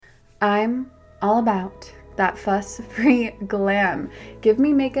I'm all about that fuss-free glam. Give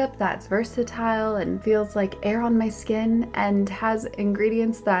me makeup that's versatile and feels like air on my skin and has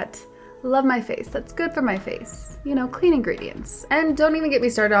ingredients that love my face, that's good for my face. You know, clean ingredients. And don't even get me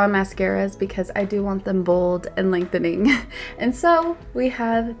started on mascaras because I do want them bold and lengthening. And so we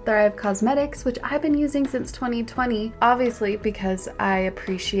have Thrive Causemetics, which I've been using since 2020, obviously because I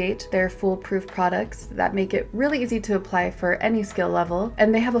appreciate their foolproof products that make it really easy to apply for any skill level.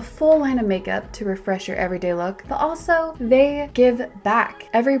 And they have a full line of makeup to refresh your everyday look, but also they give back.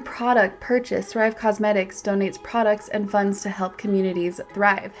 Every product purchased, Thrive Causemetics donates products and funds to help communities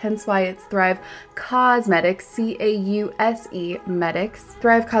thrive, hence why it's Thrive Causemetics, C-A-U-S-E Medics.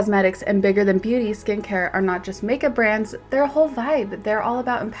 Thrive Causemetics and Bigger Than Beauty skincare are not just makeup brands, they're a whole vibe. They're all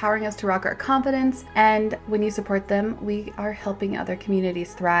about empowering us to rock our confidence, and when you support them, we are helping other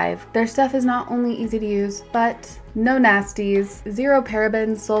communities thrive. Their stuff is not only easy to use, but no nasties, zero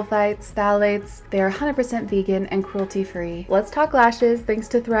parabens, sulfites, phthalates. They are 100% vegan and cruelty-free. Let's talk lashes. Thanks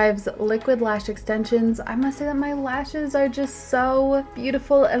to Thrive's liquid lash extensions, I must say that my lashes are just so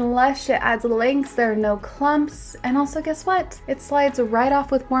beautiful and lush. It adds lengths, there are no clumps, and also guess what? It slides right off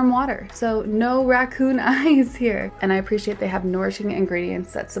with warm water, so no raccoon eyes here. And I appreciate they have nourishing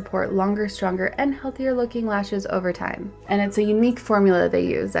ingredients that support longer, stronger, and healthier looking lashes over time. And it's a unique formula they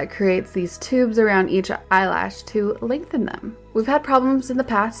use that creates these tubes around each eyelash to lengthen them. We've had problems in the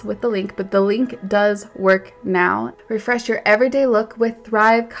past with the link, but the link does work now. Refresh your everyday look with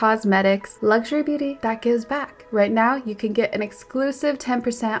Thrive Causemetics, luxury beauty that gives back. Right now, you can get an exclusive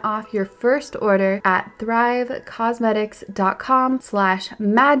 10% off your first order at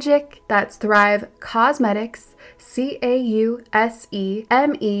thrivecausemetics.com/magic. That's Thrive Causemetics,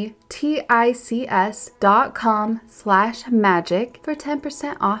 CAUSEMETICS.com/magic for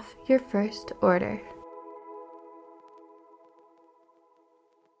 10% off your first order.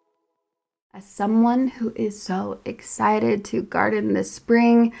 As someone who is so excited to garden this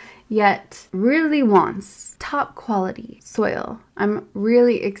spring, yet really wants top quality soil, I'm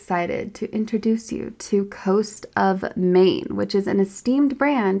really excited to introduce you to Coast of Maine, which is an esteemed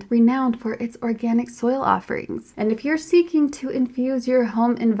brand renowned for its organic soil offerings. And if you're seeking to infuse your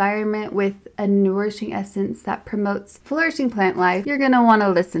home environment with a nourishing essence that promotes flourishing plant life, you're going to want to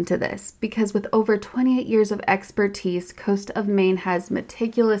listen to this, because with over 28 years of expertise, Coast of Maine has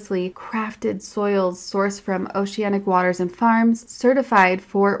meticulously crafted soils sourced from oceanic waters and farms, certified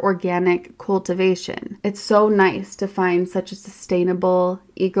for organic cultivation. It's so nice to find such a sustainable,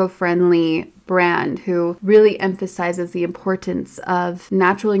 eco-friendly brand who really emphasizes the importance of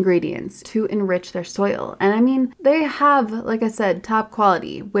natural ingredients to enrich their soil. And I mean, they have, like I said, top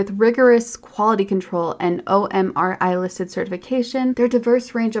quality with rigorous quality control and OMRI listed certification. Their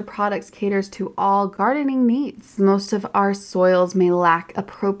diverse range of products caters to all gardening needs. Most of our soils may lack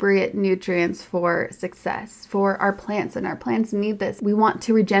appropriate nutrients for success for our plants, and our plants need this. We want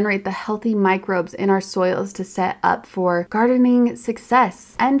to regenerate the healthy microbes in our soils to set up for gardening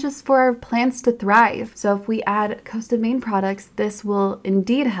success and just for our plants to thrive. So if we add Coast of Maine products, this will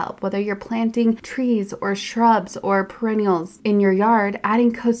indeed help. Whether you're planting trees or shrubs or perennials in your yard,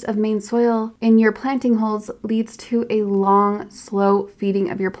 adding Coast of Maine soil in your planting holes leads to a long, slow feeding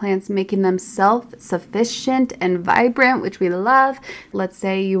of your plants, making them self-sufficient and vibrant, which we love. Let's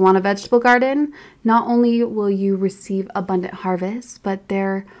say you want a vegetable garden. Not only will you receive abundant harvest, but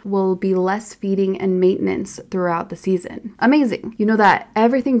there will be less feeding and maintenance throughout the season. Amazing. You know that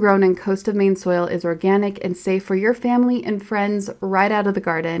everything grown in Coast of Maine soil is organic and safe for your family and friends right out of the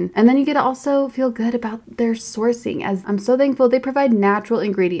garden. And then you get to also feel good about their sourcing, as I'm so thankful they provide natural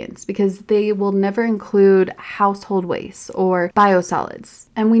ingredients because they will never include household waste or biosolids.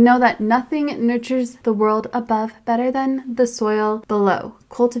 And we know that nothing nurtures the world above better than the soil below,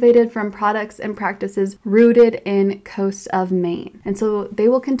 cultivated from products and practices rooted in Coast of Maine. And so they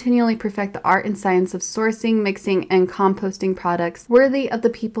will continually perfect the art and science of sourcing, mixing, and composting products worthy of the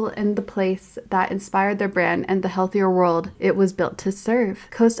people and the place that inspired their brand and the healthier world it was built to serve.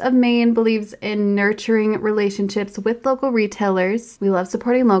 Coast of Maine believes in nurturing relationships with local retailers. We love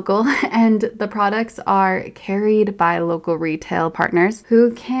supporting local, and the products are carried by local retail partners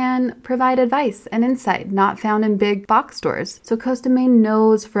who can provide advice and insight not found in big box stores. So Coast of Maine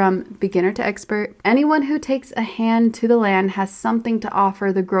knows from beginner to expert, anyone who takes a hand to the land has something to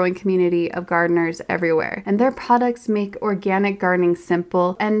offer the growing community of gardeners everywhere. And their products make organic gardening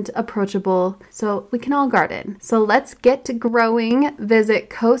simple and approachable so we can all garden. So let's get to growing. Visit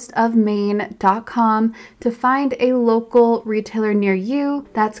coastofmaine.com to find a local retailer near you.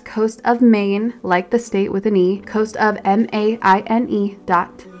 That's Coast of Maine, like the state with an E,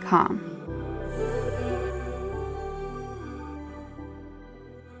 coastofmaine.com.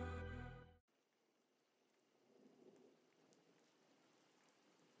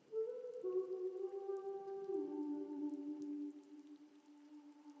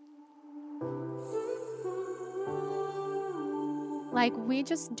 Like, we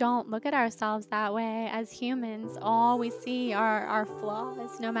just don't look at ourselves that way as humans. All we see are our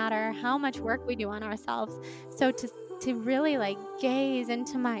flaws, no matter how much work we do on ourselves. So to really like gaze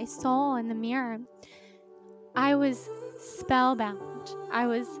into my soul in the mirror, I was spellbound. I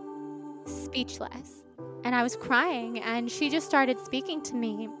was speechless. And I was crying, and she just started speaking to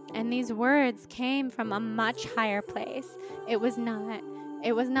me. And these words came from a much higher place. It was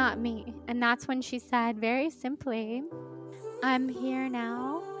not me. And that's when she said very simply, "I'm here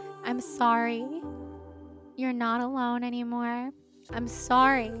now. I'm sorry. You're not alone anymore. I'm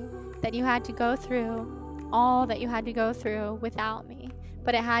sorry that you had to go through all that you had to go through without me.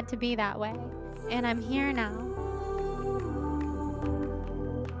 But it had to be that way. And I'm here now."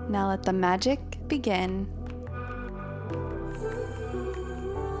 Now let the magic begin.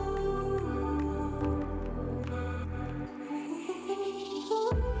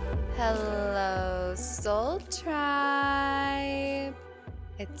 Hello, Soul Tribe.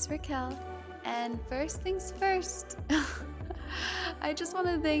 It's Raquel. And first things first, I just want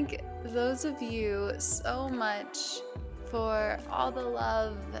to thank those of you so much for all the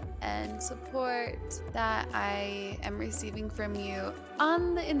love and support that I am receiving from you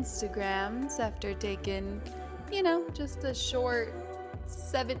on the Instagrams after taking, just a short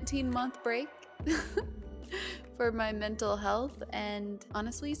 17-month break for my mental health and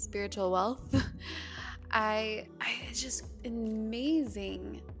honestly spiritual wealth. It's just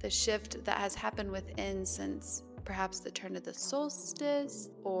amazing the shift that has happened within since perhaps the turn of the solstice,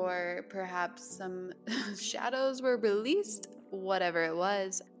 or perhaps some shadows were released. Whatever it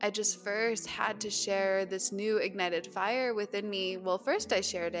was, I just first had to share this new ignited fire within me. Well, first I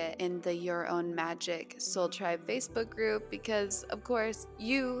shared it in the Your Own Magic Soul Tribe Facebook group because, of course,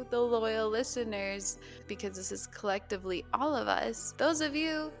 you, the loyal listeners, because this is collectively all of us, those of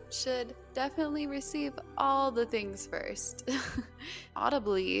you should definitely receive all the things first.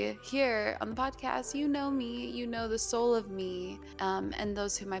 Audibly, here on the podcast, you know me, you know the soul of me, and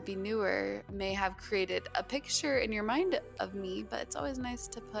those who might be newer may have created a picture in your mind of me, but it's always nice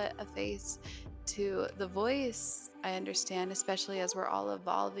to put a face to the voice. I understand, especially as we're all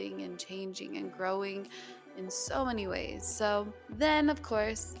evolving and changing and growing in so many ways. So then, of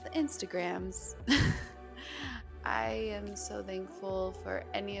course, the Instagrams. I am so thankful for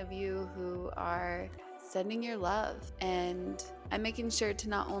any of you who are sending your love, and I'm making sure to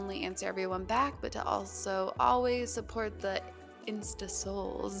not only answer everyone back, but to also always support the Insta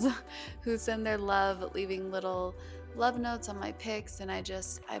souls who send their love, leaving little love notes on my pics, and I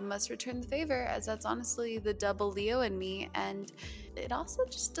must return the favor, as that's honestly the double Leo in me. And it also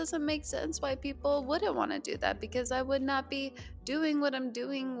just doesn't make sense why people wouldn't want to do that, because I would not be doing what I'm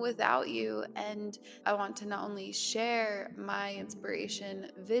doing without you. And I want to not only share my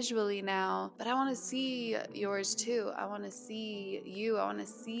inspiration visually now, but I want to see yours too. I want to see you. I want to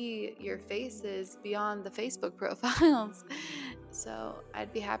see your faces beyond the Facebook profiles. So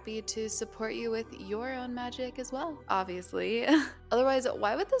I'd be happy to support you with your own magic as well, obviously. Otherwise,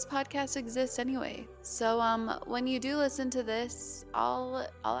 why would this podcast exist anyway? So when you do listen to this, I'll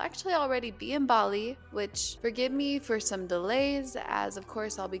actually already be in Bali, which forgive me for some delays, as of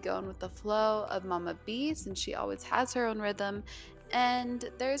course I'll be going with the flow of Mama B, since she always has her own rhythm. And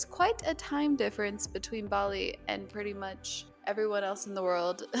there's quite a time difference between Bali and pretty much everyone else in the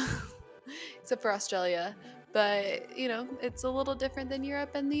world, except for Australia. But, it's a little different than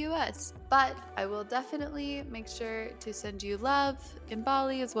Europe and the US. But I will definitely make sure to send you love in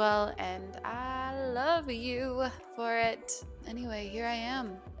Bali as well. And I love you for it. Anyway, here I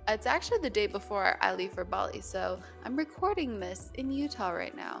am. It's actually the day before I leave for Bali. So I'm recording this in Utah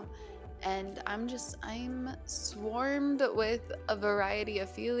right now. And I'm swarmed with a variety of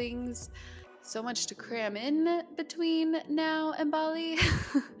feelings. So much to cram in between now and Bali.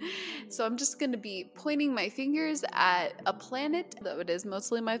 So I'm just going to be pointing my fingers at a planet, though it is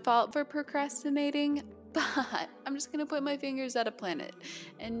mostly my fault for procrastinating, but I'm just going to point my fingers at a planet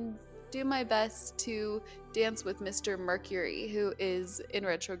and do my best to dance with Mr. Mercury, who is in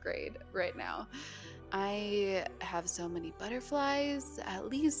retrograde right now. I have so many butterflies, at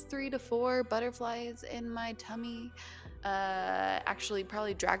least 3 to 4 butterflies in my tummy. Actually,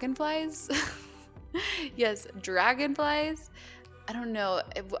 probably dragonflies. Yes, dragonflies. I don't know.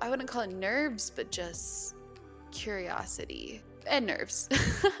 I wouldn't call it nerves, but just curiosity and nerves.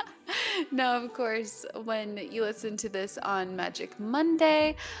 No, of course, when you listen to this on Magic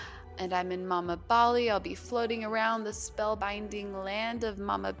Monday, and I'm in Mama Bali. I'll be floating around the spellbinding land of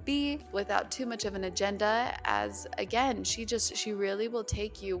Mama B without too much of an agenda, as again, she really will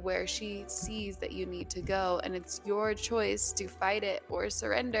take you where she sees that you need to go, and it's your choice to fight it or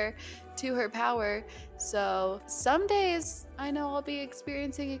surrender to her power. So some days I know I'll be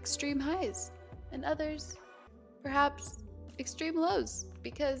experiencing extreme highs, and others perhaps extreme lows,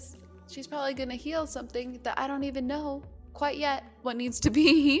 because she's probably going to heal something that I don't even know quite yet what needs to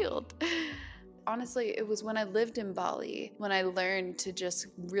be healed. Honestly, it was when I lived in Bali when I learned to just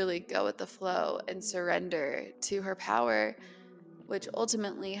really go with the flow and surrender to her power, which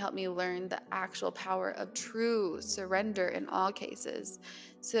ultimately helped me learn the actual power of true surrender in all cases.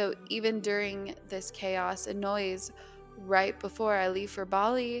 So even during this chaos and noise right before I leave for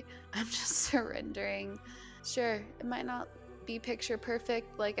Bali, I'm just surrendering. Sure, it might not be picture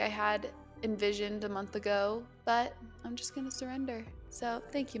perfect like I had envisioned a month ago, but I'm just gonna surrender. So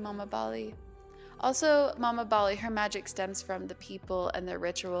thank you, Mama Bali. Also, Mama Bali, her magic stems from the people and their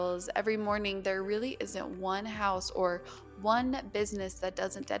rituals. Every morning, there really isn't one house or one business that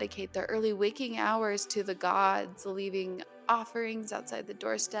doesn't dedicate their early waking hours to the gods, leaving offerings outside the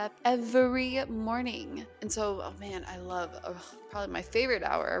doorstep every morning. And so, oh man, I love probably my favorite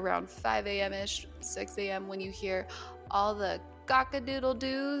hour around 5 a.m.-ish, 6 a.m. when you hear all the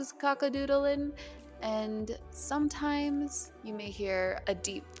cock-a-doodle-doos cock-a-doodling. And sometimes you may hear a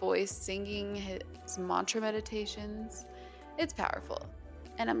deep voice singing his mantra meditations. It's powerful.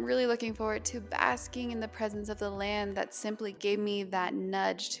 And I'm really looking forward to basking in the presence of the land that simply gave me that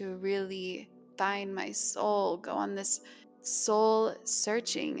nudge to really find my soul, go on this soul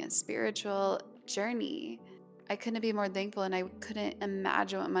searching and spiritual journey. I couldn't be more thankful, and I couldn't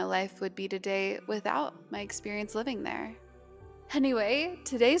imagine what my life would be today without my experience living there. Anyway,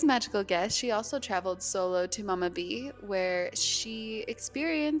 today's magical guest, she also traveled solo to Mama B, where she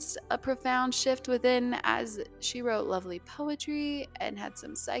experienced a profound shift within as she wrote lovely poetry and had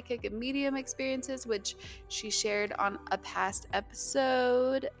some psychic and medium experiences, which she shared on a past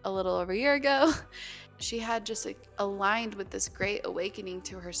episode a little over a year ago. She had just aligned with this great awakening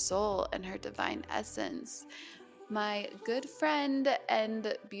to her soul and her divine essence. My good friend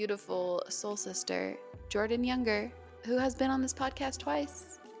and beautiful soul sister, Jordan Younger, who has been on this podcast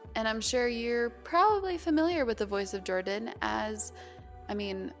twice. And I'm sure you're probably familiar with the voice of Jordan, as,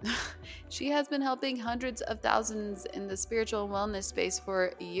 she has been helping hundreds of thousands in the spiritual wellness space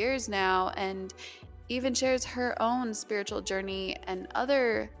for years now, and even shares her own spiritual journey and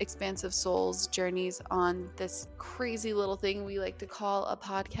other expansive souls journeys on this crazy little thing we like to call a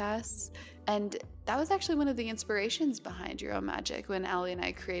podcast. And that was actually one of the inspirations behind Your Own Magic when Allie and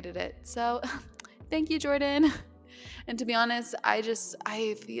I created it. So thank you, Jordan. And to be honest,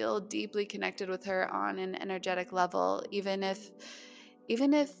 I feel deeply connected with her on an energetic level, even if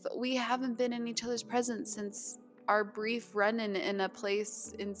we haven't been in each other's presence since our brief run-in in a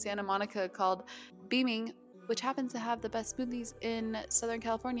place in Santa Monica called Beaming, which happens to have the best smoothies in Southern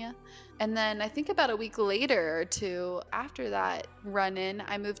California. And then I think about a week later or two after that run-in,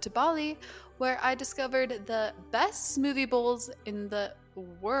 I moved to Bali, where I discovered the best smoothie bowls in the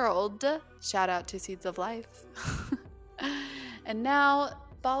world. Shout out to Seeds of Life. And now,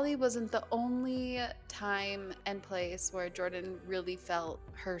 Bali wasn't the only time and place where Jordan really felt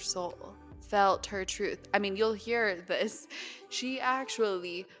her soul, felt her truth. You'll hear this. She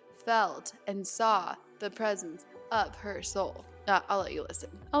actually felt and saw the presence of her soul. I'll let you listen.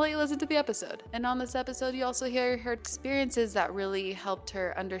 I'll let you listen to the episode. And on this episode, you also hear her experiences that really helped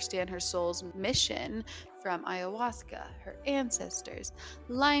her understand her soul's mission, from ayahuasca, her ancestors,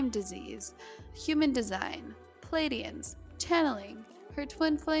 Lyme disease, human design, Pleiadians, channeling, her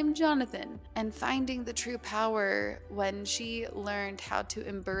twin flame Jonathan, and finding the true power when she learned how to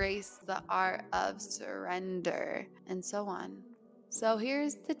embrace the art of surrender, and so on. So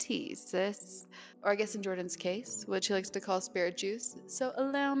here's the tea, sis. Or I guess in Jordan's case, what she likes to call spirit juice. So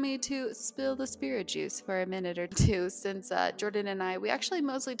allow me to spill the spirit juice for a minute or two, since Jordan and I, we actually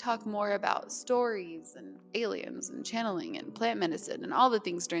mostly talk more about stories and aliens and channeling and plant medicine and all the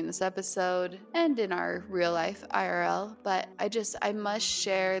things during this episode and in our real life IRL. But I must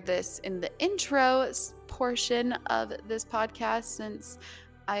share this in the intro portion of this podcast, since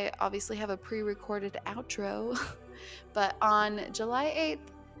I obviously have a pre-recorded outro. But on July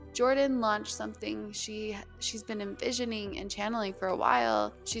 8th, Jordan launched something she's been envisioning and channeling for a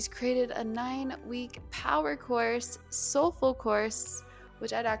while. She's created a 9-week power course, soulful course,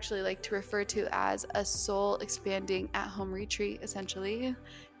 which I'd actually like to refer to as a soul expanding at-home retreat, essentially,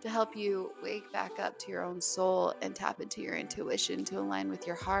 to help you wake back up to your own soul and tap into your intuition to align with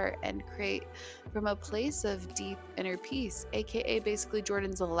your heart and create from a place of deep inner peace, aka basically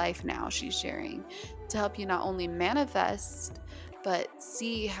Jordan's life now she's sharing, to help you not only manifest but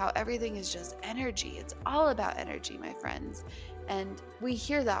see how everything is just energy. It's all about energy, my friends. And we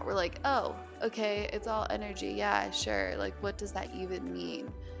hear that, we're like, oh, okay, it's all energy. Yeah, sure. Like, what does that even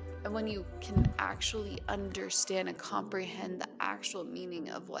mean? And when you can actually understand and comprehend the actual meaning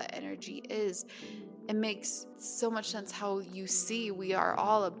of what energy is, it makes so much sense how you see we are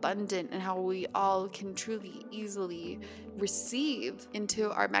all abundant and how we all can truly easily receive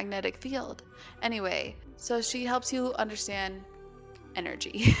into our magnetic field. Anyway, so she helps you understand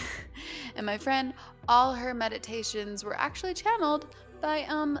energy. And my friend, all her meditations were actually channeled by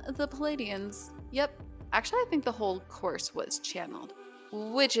the Pleiadians. Yep. Actually, I think the whole course was channeled,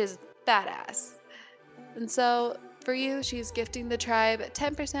 which is badass. And so for you, she's gifting the tribe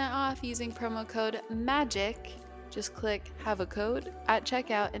 10% off using promo code MAGIC. Just click have a code at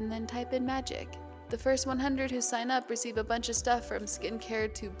checkout and then type in MAGIC. The first 100 who sign up receive a bunch of stuff from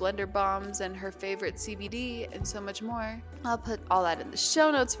skincare to blender bombs and her favorite CBD and so much more. I'll put all that in the show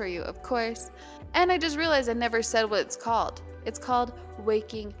notes for you, of course. And I just realized I never said what it's called. It's called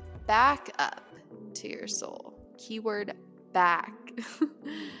Waking Back Up to Your Soul. Keyword back.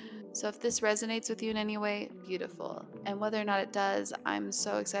 So if this resonates with you in any way, beautiful. And whether or not it does, I'm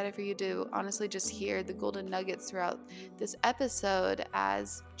so excited for you to honestly just hear the golden nuggets throughout this episode,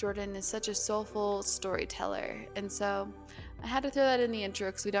 as Jordan is such a soulful storyteller. And so I had to throw that in the intro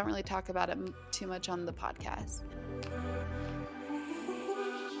because we don't really talk about it too much on the podcast.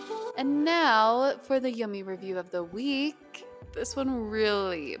 And now for the yummy review of the week. This one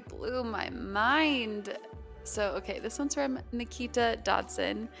really blew my mind. So, okay, this one's from Nikita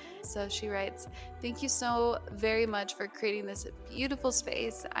Dodson. So she writes, "Thank you so very much for creating this beautiful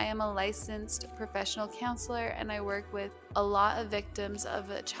space. I am a licensed professional counselor and I work with a lot of victims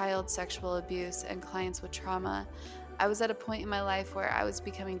of child sexual abuse and clients with trauma. I was at a point in my life where I was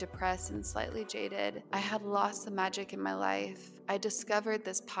becoming depressed and slightly jaded. I had lost the magic in my life. I discovered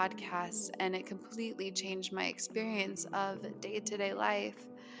this podcast and it completely changed my experience of day-to-day life.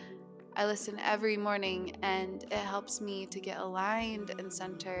 I listen every morning and it helps me to get aligned and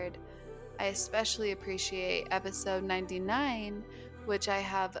centered. I especially appreciate episode 99, which I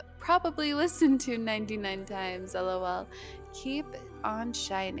have probably listened to 99 times, lol. Keep on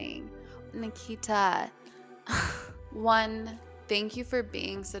shining." Nikita, one, thank you for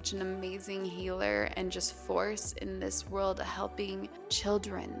being such an amazing healer and just force in this world, helping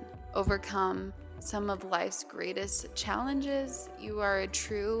children overcome some of life's greatest challenges. You are a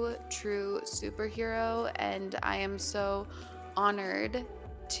true superhero, and I am so honored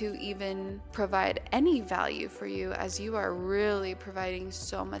to even provide any value for you, as you are really providing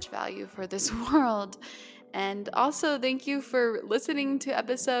so much value for this world. And also, thank you for listening to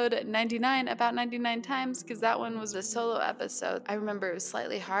episode 99 about 99 times, because that one was a solo episode. I remember it was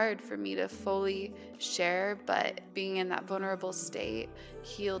slightly hard for me to fully share, but being in that vulnerable state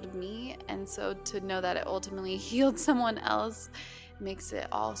healed me. And so to know that it ultimately healed someone else makes it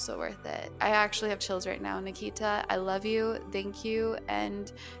all so worth it. I actually have chills right now. Nikita, I love you. Thank you. And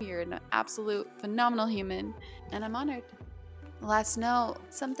you're an absolute phenomenal human. And I'm honored. Last note,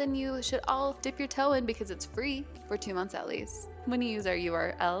 something you should all dip your toe in because it's free for 2 months at least when you use our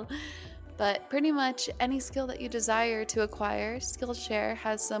URL. But pretty much any skill that you desire to acquire, Skillshare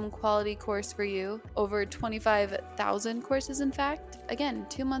has some quality course for you. Over 25,000 courses, in fact. Again,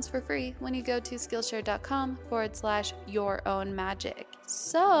 2 months for free when you go to Skillshare.com/yourownmagic.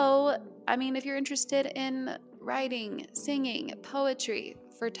 So, I mean, if you're interested in writing, singing, poetry,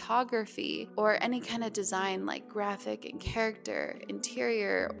 photography, or any kind of design like graphic and character,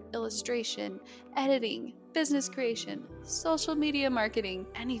 interior, illustration, editing, business creation, social media marketing,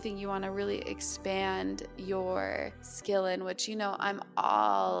 anything you want to really expand your skill in, which you know I'm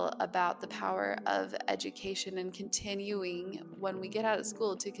all about the power of education and continuing when we get out of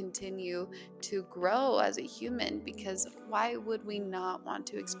school to continue to grow as a human, because why would we not want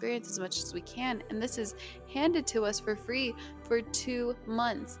to experience as much as we can? And this is handed to us for free for 2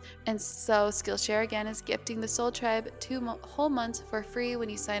 months. And so Skillshare again is gifting the Soul Tribe 2 whole months for free when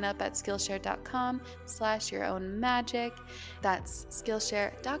you sign up at Skillshare.com/yourownmagic. That's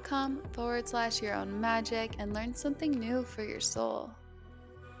Skillshare.com/yourownmagic, and learn something new for your soul.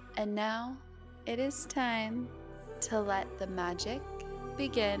 And now it is time to let the magic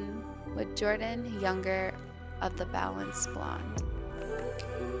begin with Jordan Younger of the Balanced Blonde.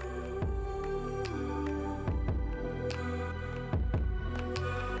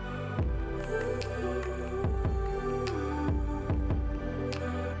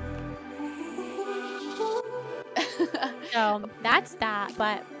 So that's that.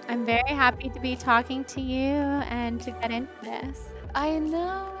 But I'm very happy to be talking to you and to get into this. I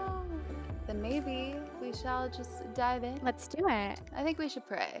know. Then maybe we shall just dive in. Let's do it. I think we should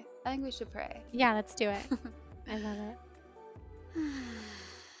pray. I think we should pray. Yeah, let's do it. I love it.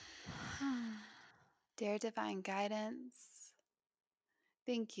 Dear divine guidance,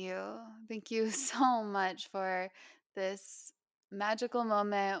 thank you. Thank you so much for this magical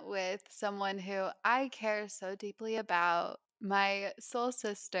moment with someone who I care so deeply about, my soul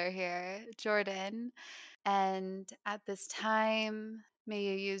sister here, Jordan. And at this time, may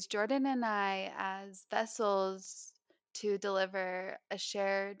you use Jordan and I as vessels to deliver a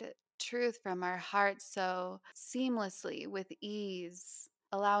shared truth from our hearts so seamlessly with ease,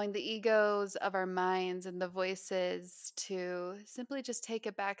 allowing the egos of our minds and the voices to simply just take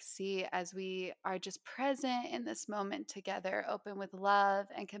a back seat as we are just present in this moment together, open with love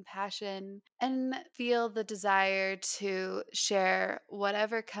and compassion, and feel the desire to share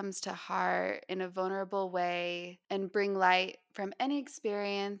whatever comes to heart in a vulnerable way and bring light from any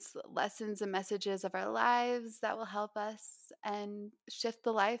experience, lessons, and messages of our lives that will help us and shift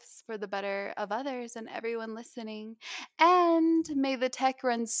the lives for the better of others and everyone listening. And may the tech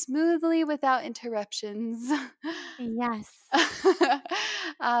run smoothly without interruptions. Yes.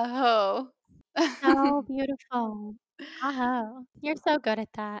 Aho. So beautiful. Aho. You're so good at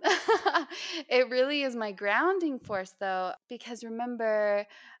that. It really is my grounding force, though, because remember,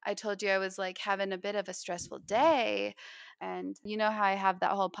 I told you I was like having a bit of a stressful day. And you know how I have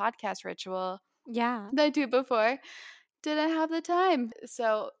that whole podcast ritual Yeah. that I do before? Didn't have the time.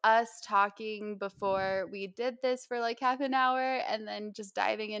 So, us talking before we did this for like half an hour and then just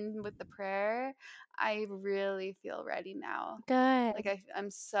diving in with the prayer, I really feel ready now. Like, Good.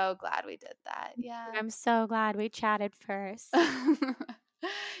 I'm so glad we did that. Yeah. I'm so glad we chatted first.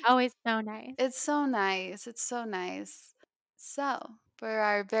 Always so nice. It's so nice. It's so nice. So, for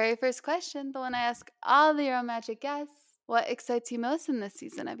our very first question, the one I ask all the Euro Magic guests, what excites you most in this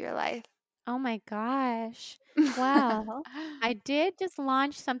season of your life? Oh my gosh. Well, I did just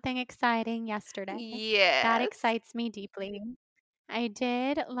launch something exciting yesterday. That Yes. excites me deeply. I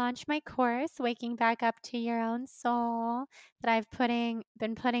did launch my course, Waking Back Up to Your Own Soul, that I've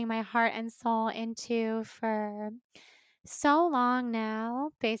been putting my heart and soul into for so long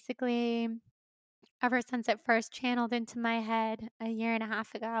now. Basically, ever since it first channeled into my head a year and a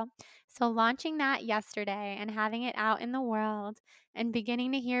half ago. So, launching that yesterday and having it out in the world and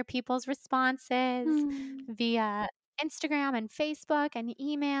beginning to hear people's responses Hmm. via Instagram and Facebook and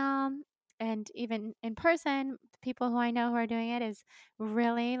email and even in person, people who I know who are doing it is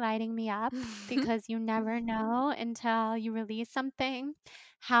really lighting me up because you never know until you release something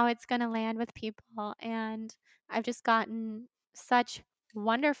how it's going to land with people. And I've just gotten such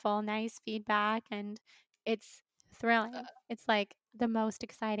wonderful, nice feedback, and it's thrilling. It's like the most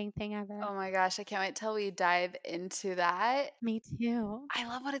exciting thing ever. Oh my gosh, I can't wait till we dive into that. Me too. I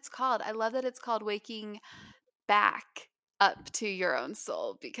love what it's called. I love that it's called Waking Back Up to Your Own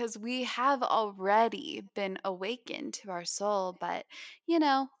Soul because we have already been awakened to our soul, but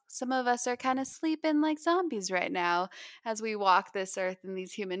some of us are kind of sleeping like zombies right now as we walk this earth in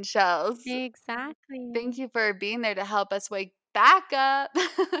these human shells. Thank Exactly. you for being there to help us wake back up.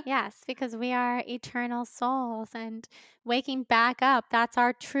 Yes, because we are eternal souls and waking back up, that's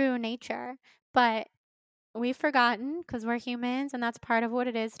our true nature. But we've forgotten because we're humans and that's part of what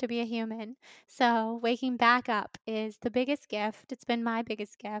it is to be a human. So, waking back up is the biggest gift. It's been my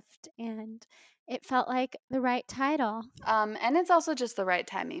biggest gift and it felt like the right title. And it's also just the right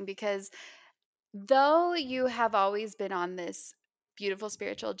timing because though you have always been on this beautiful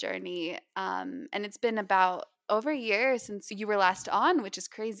spiritual journey, and it's been about over a year since you were last on, which is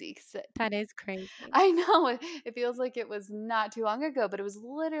crazy 'cause That is crazy. I know it feels like it was not too long ago, but it was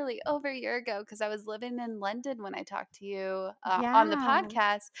literally over a year ago because I was living in London when I talked to you on the Yeah.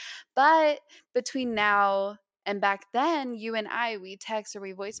 podcast. But between now and back then, you and we text or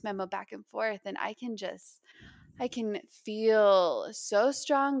we voice memo back and forth, and I can feel so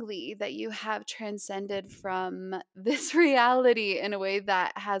strongly that you have transcended from this reality in a way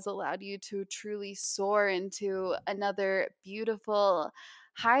that has allowed you to truly soar into another beautiful,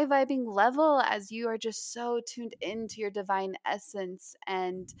 high vibing level as you are just so tuned into your divine essence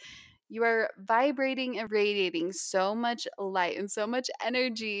and you are vibrating and radiating so much light and so much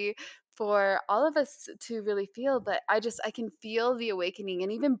energy for all of us to really feel. But I can feel the awakening.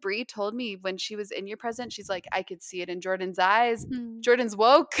 And even Bree told me when she was in your presence, she's like, I could see it in Jordan's eyes. Hmm. Jordan's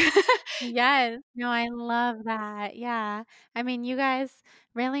woke. Yes. No, I love that. Yeah. I mean, you guys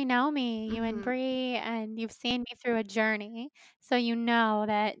really know me, you and Mhm. Bree, and you've seen me through a journey. So you know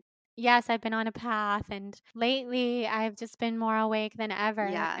that yes, I've been on a path, and lately I've just been more awake than ever,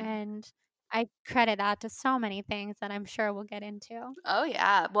 Yeah. and I credit that to so many things that I'm sure we'll get into. Oh,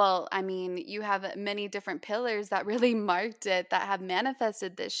 yeah. Well, I mean, you have many different pillars that really marked it, that have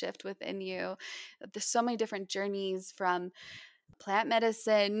manifested this shift within you. There's so many different journeys, from plant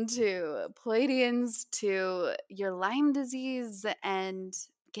medicine to Pleiadians to your Lyme disease and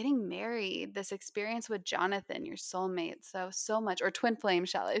getting married, this experience with Jonathan, your soulmate. So much, or twin flame,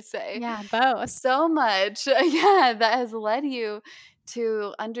 shall I say. Yeah, both. So much, yeah, that has led you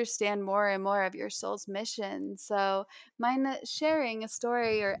to understand more and more of your soul's mission. So, mind sharing a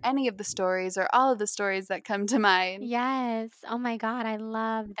story, or any of the stories, or all of the stories that come to mind? Yes. Oh my god, I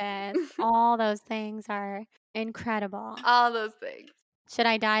love this. All those things are incredible. All those things. Should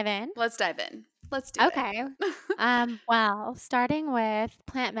I dive in? Let's dive in. Let's do Okay. it. Well, starting with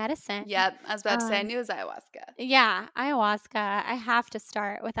plant medicine. Yep, I was about to say, I Um, knew it was ayahuasca. yeah, ayahuasca. I have to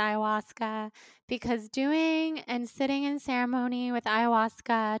start with ayahuasca because doing and sitting in ceremony with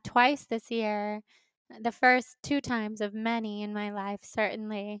ayahuasca twice this year, the first two times of many in my life,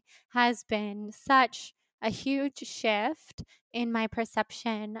 certainly, has been such a huge shift in my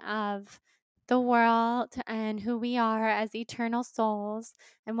perception of the world and who we are as eternal souls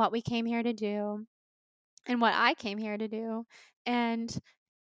and what we came here to do and what I came here to do. And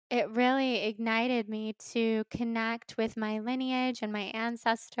it really ignited me to connect with my lineage and my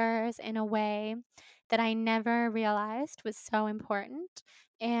ancestors in a way that I never realized was so important.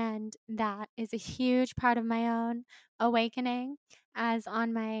 And that is a huge part of my own awakening. As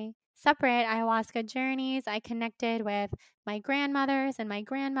on my separate ayahuasca journeys, I connected with my grandmothers and my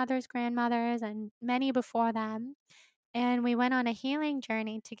grandmother's grandmothers and many before them, and we went on a healing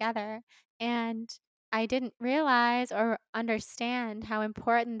journey together. And I didn't realize or understand how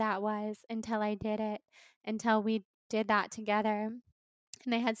important that was until I did it, until we did that together.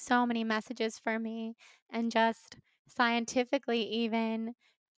 And they had so many messages for me, and just scientifically, even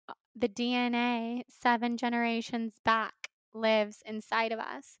the DNA 7 generations back lives inside of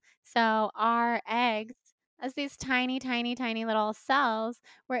us. So our eggs, as these tiny, tiny, tiny little cells,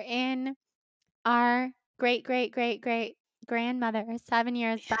 were in our great, great, great, great grandmother 7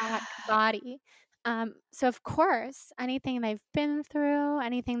 years back Yeah. body. So of course, anything they've been through,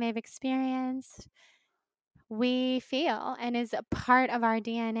 anything they've experienced, we feel and is a part of our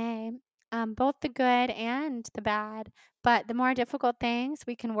DNA, both the good and the bad. But the more difficult things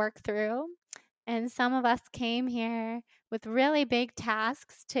we can work through. And some of us came here with really big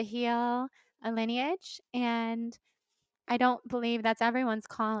tasks to heal a lineage, and I don't believe that's everyone's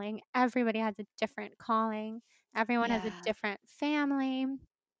calling. Everybody has a different calling. Everyone has a Yeah. different family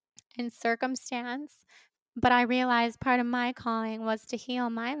and circumstance. But I realized part of my calling was to heal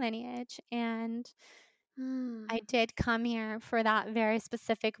my lineage. And I Mm. did come here for that very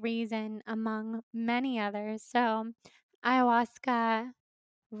specific reason, among many others. So, ayahuasca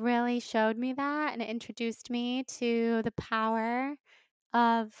really showed me that, and it introduced me to the power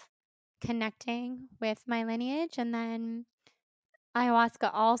of connecting with my lineage. And then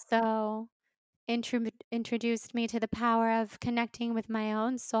ayahuasca also introduced me to the power of connecting with my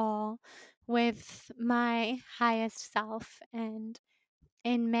own soul, with my highest self. And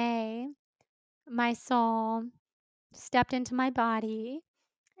in May, my soul stepped into my body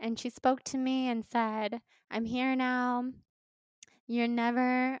and she spoke to me and said, "I'm here now. You're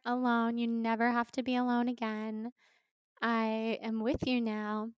never alone. You never have to be alone again. I am with you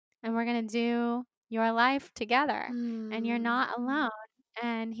now, and we're going to do your life together, and you're Mm. not alone.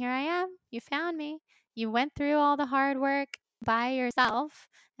 And here I am. You found me. You went through all the hard work by yourself,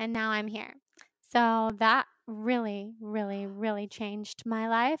 and now I'm here." So that really, really, really changed my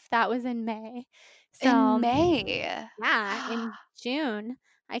life. That was in May. In So, May. yeah, in June,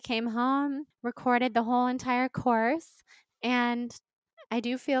 I came home, recorded the whole entire course, and I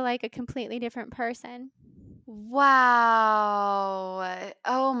do feel like a completely different person. Wow.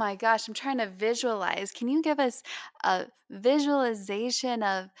 Oh my gosh, I'm trying to visualize. Can you give us a visualization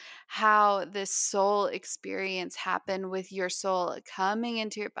of how this soul experience happened, with your soul coming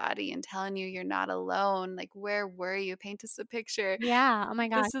into your body and telling you you're not alone? Like, where were you? Paint us a picture. Yeah, oh my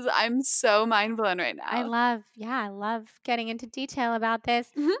gosh. I'm so mind blown right I now. love yeah, I love getting into detail about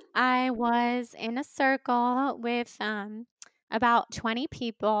this. Mhm. I was in a circle with, about 20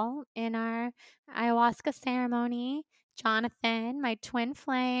 people in our ayahuasca ceremony. Jonathan, my twin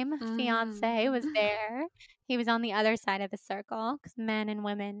flame fiancé, was Mm. there. He was on the other side of the circle because men and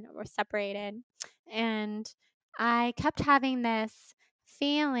women were separated. And I kept having this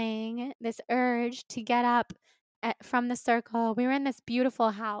feeling, this urge to get up from the circle. We were in this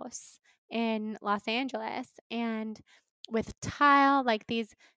beautiful house in Los Angeles, and with tile, like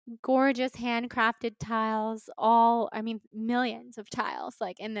these gorgeous handcrafted tiles, millions of tiles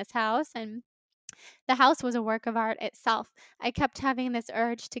like in this house, and the house was a work of art itself. I kept having this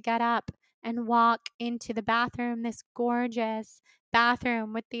urge to get up and walk into the bathroom, this gorgeous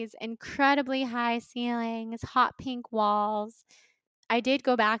bathroom with these incredibly high ceilings, hot pink walls. I did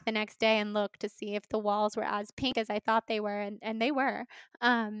go back the next day and look to see if the walls were as pink as I thought they were, and they were.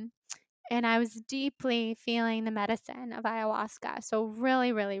 Um, and I was deeply feeling the medicine of ayahuasca. So,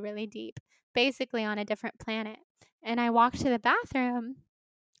 really, really, really deep, basically on a different planet. And I walked to the bathroom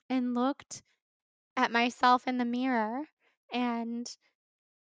and looked at myself in the mirror, and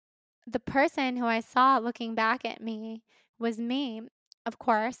the person who I saw looking back at me was me, of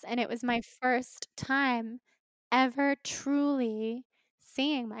course, and it was my first time ever truly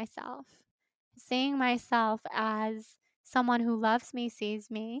seeing myself as someone who loves me, sees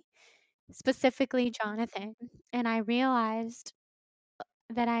me, specifically Jonathan, and I realized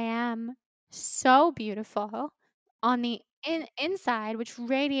that I am so beautiful on the inside, which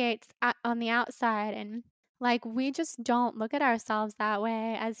radiates on the outside, and like we just don't look at ourselves that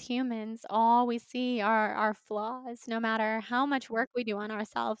way as humans. All we see are our flaws, no matter how much work we do on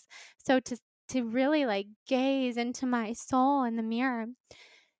ourselves. So to really like gaze into my soul in the mirror,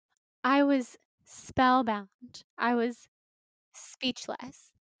 I was spellbound. I was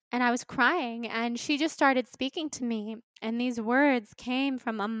speechless. And I was crying, and she just started speaking to me, and these words came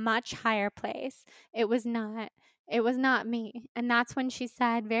from a much higher place. It was not me. And that's when she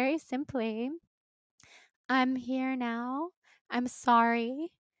said very simply, "I'm here now. I'm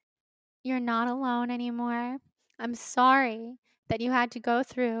sorry. You're not alone anymore. I'm sorry that you had to go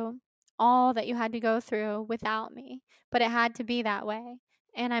through all that you had to go through without me, but it had to be that way.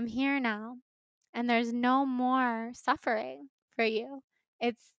 And I'm here now, and there's no more suffering for you.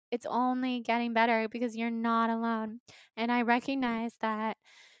 It's only getting better because you're not alone." And I recognize that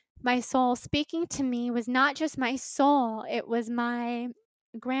my soul speaking to me was not just my soul, it was my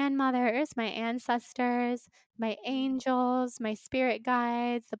grandmothers, my ancestors, my angels, my spirit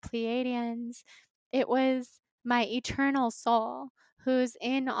guides, the Pleiadians. It was my eternal soul who's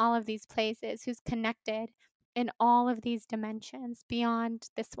in all of these places, who's connected in all of these dimensions beyond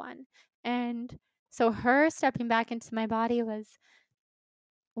this one. And so her stepping back into my body was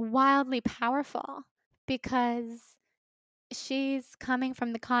wildly powerful because she's coming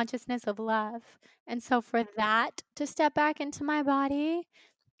from the consciousness of love. And so for that to step back into my body,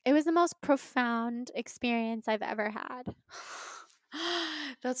 it was the most profound experience I've ever had.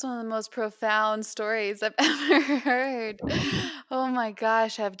 That's one of the most profound stories I've ever heard. Oh my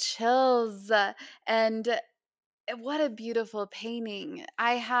gosh, I have chills. And what a beautiful painting.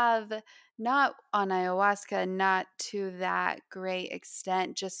 I have not on ayahuasca, not to that great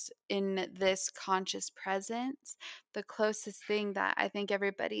extent, just in this conscious presence. The closest thing that I think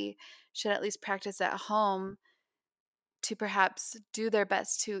everybody should at least practice at home to perhaps do their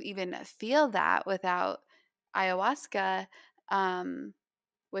best to even feel that without ayahuasca, um,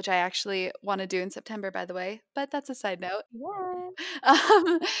 which I actually want to do in September, by the way, but that's a side note. Yeah.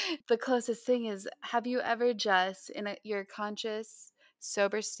 Um, the closest thing is, have you ever just in your conscious,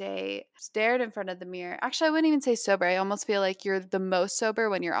 sober state stared in front of the mirror? Actually, I wouldn't even say sober. I almost feel like you're the most sober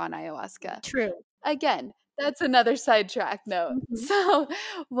when you're on ayahuasca. True. Again, that's another sidetrack note. Mhm. So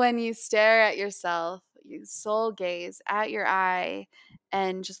when you stare at yourself, you soul gaze at your eye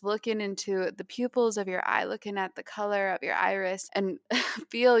and just looking into the pupils of your eye, looking at the color of your iris, and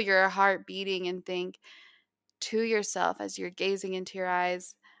feel your heart beating and think to yourself as you're gazing into your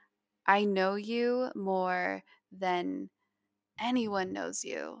eyes, I know you more than anyone knows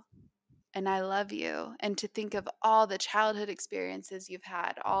you. And I love you. And to think of all the childhood experiences you've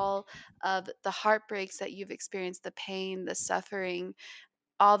had, all of the heartbreaks that you've experienced, the pain, the suffering,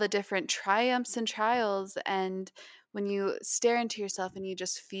 all the different triumphs and trials. And when you stare into yourself and you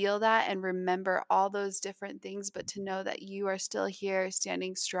just feel that and remember all those different things, but to know that you are still here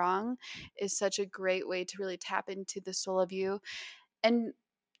standing strong is such a great way to really tap into the soul of you. And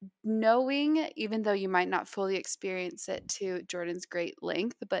knowing, even though you might not fully experience it to Jordan's great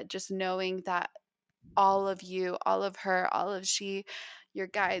length, but just knowing that all of you, all of her, all of she, your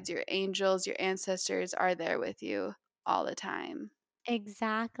guides, your angels, your ancestors are there with you all the time.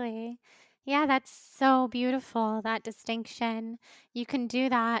 Exactly. Yeah, that's so beautiful, that distinction. You can do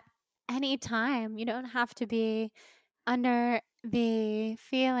that anytime. You don't have to be under the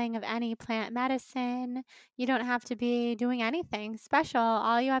feeling of any plant medicine. You don't have to be doing anything special.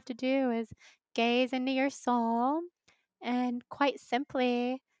 All you have to do is gaze into your soul and quite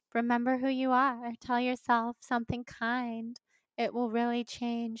simply remember who you are. Tell yourself something kind. It will really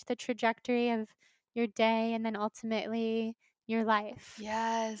change the trajectory of your day and then ultimately your life.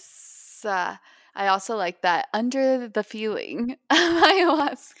 Yes. I also like that under the feeling of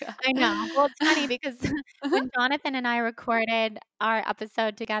ayahuasca. I know. Well, it's funny because when Jonathan and I recorded our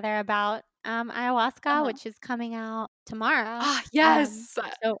episode together about ayahuasca, Uh-huh. which is coming out tomorrow, Ah, yes.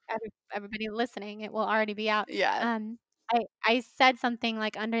 so everybody listening, it will already be out. Yeah. Um, I said something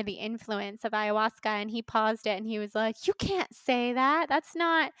like under the influence of ayahuasca, and he paused it and he was like, "You can't say that. That's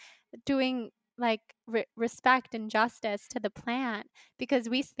not doing like respect and justice to the plant because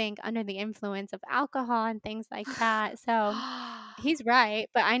we think under the influence of alcohol and things like that." So he's right,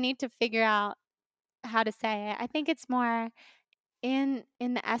 but I need to figure out how to say it. I think it's more in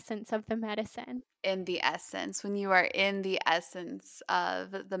the essence of the medicine. In the essence, when you are in the essence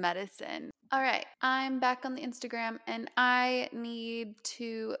of the medicine. All right, I'm back on the Instagram and I need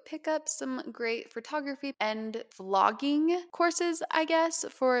to pick up some great photography and vlogging courses, I guess,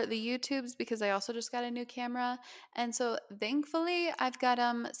 for the YouTubes because I also just got a new camera. And so thankfully, I've got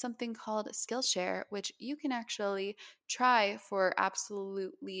something called Skillshare, which you can actually try for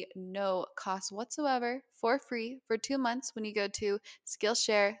absolutely no cost whatsoever for free for 2 months when you go to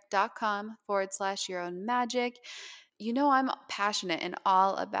Skillshare.com/your own magic. You know, I'm passionate and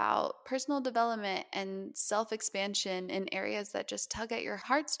all about personal development and self expansion in areas that just tug at your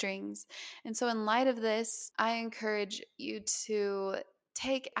heartstrings. And so, in light of this, I encourage you to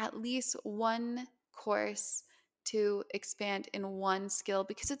take at least one course to expand in one skill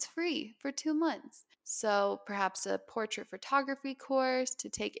because it's free for 2 months. So, perhaps a portrait photography course to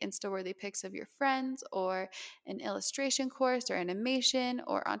take Insta worthy pics of your friends, or an illustration course, or animation,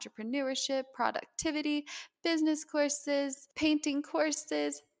 or entrepreneurship, productivity, business courses, painting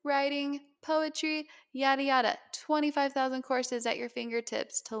courses, writing, poetry, yada yada. 25,000 courses at your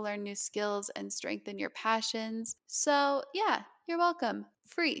fingertips to learn new skills and strengthen your passions. So, yeah, you're welcome.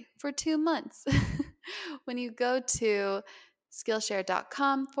 Free for 2 months. When you go to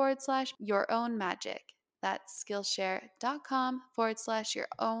Skillshare.com/your own magic. That's Skillshare.com/your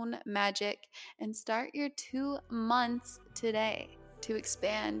own magic and start your 2 months today to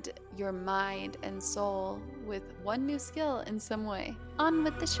expand your mind and soul with one new skill in some way. On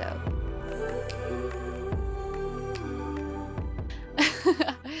with the show.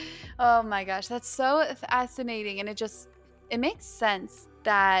 Oh my gosh, that's so fascinating. And it makes sense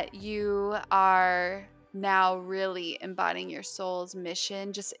that you are now really embodying your soul's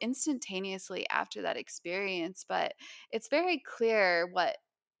mission just instantaneously after that experience. But it's very clear what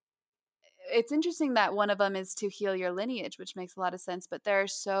it's interesting that one of them is to heal your lineage, which makes a lot of sense. But there are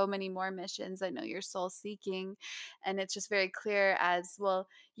so many more missions I know you're soul seeking. And it's just very clear as well,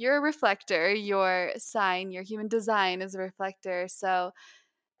 you're a reflector, your sign, your human design is a reflector. So,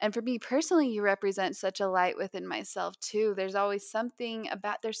 and for me personally, you represent such a light within myself too. There's something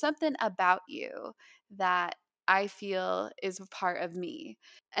about you that I feel is a part of me.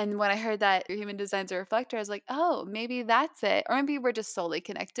 And when I heard that your human design's a reflector, I was like, oh, maybe that's it. Or maybe we're just solely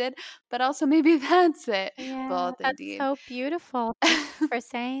connected, but also maybe that's it. Yeah, Both that's indeed. so beautiful. Thank you for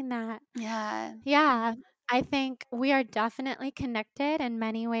saying that. Yeah. Yeah, I think we are definitely connected in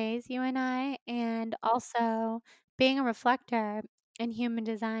many ways, you and I, and also being a reflector in human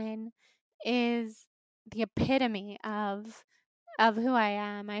design is the epitome of who I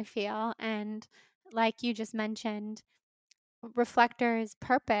am, I feel. And like you just mentioned, reflectors'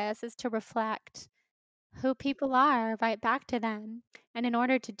 purpose is to reflect who people are right back to them. And in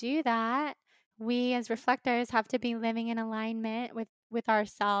order to do that, we as reflectors have to be living in alignment with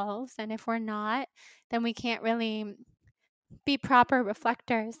ourselves. And if we're not, then we can't really be proper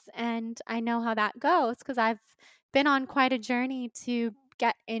reflectors. And I know how that goes because I've been on quite a journey to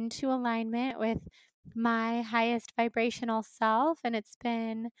get into alignment with my highest vibrational self. And it's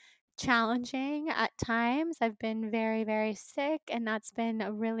been challenging at times. I've been very, very sick, and that's been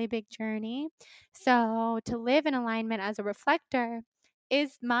a really big journey. So, to live in alignment as a reflector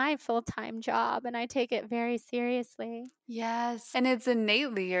is my full time job, and I take it very seriously. Yes. And it's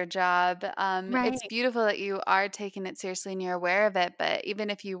innately your job. It's Right. beautiful that you are taking it seriously and you're aware of it. But even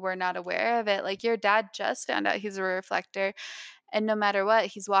if you were not aware of it, like your dad just found out he's a reflector. And no matter what,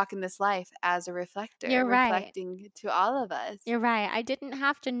 he's walking this life as a reflector, You're right. reflecting to all of us. You're right. I didn't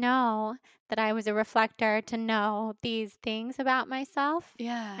have to know that I was a reflector to know these things about myself.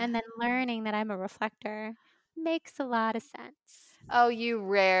 Yeah. And then learning that I'm a reflector makes a lot of sense. Oh, you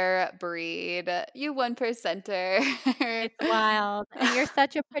rare breed. You one percenter. It's wild. And you're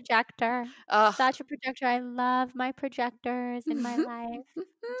such a projector. Ugh. Such a projector. I love my projectors in my life.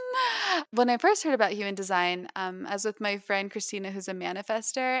 When I first heard about human design, I was with my friend Christina, who's a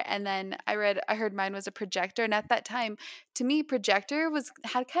manifester, and then I heard mine was a projector, and at that time, to me, projector was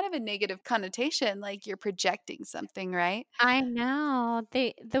had kind of a negative connotation, like you're projecting something, right? I know.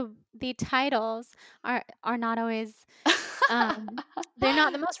 The titles are not always um they're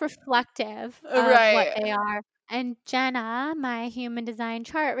not the most reflective of what Right. they are. And Jenna, my human design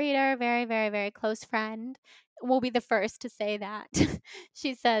chart reader, very, very, very close friend, will be the first to say that.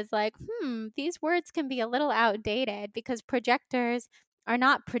 She says like, these words can be a little outdated because projectors are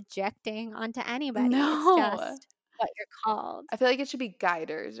not projecting onto anybody. It's No. just what you're called. I feel like it should be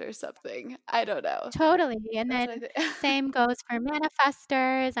guiders or something. I don't know. Totally, and That's then what I think. same goes for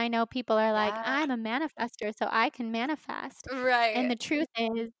manifestors. I know people are like, Yeah. "I'm a manifestor, so I can manifest." And Right. the truth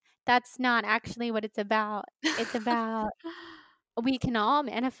is, that's not actually what it's about. It's about we can all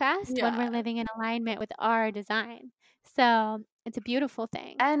manifest when Yeah. we're living in alignment with our design. So, it's a beautiful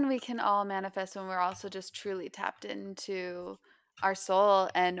thing. And we can all manifest when we're also just truly tapped into our soul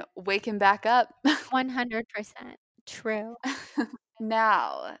and waking back up. 100% true.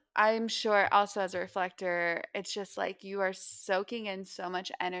 Now, I'm sure also as a reflector, it's just like you are soaking in so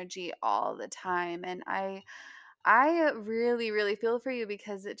much energy all the time. And I really, really feel for you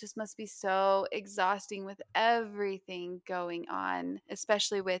because it just must be so exhausting with everything going on,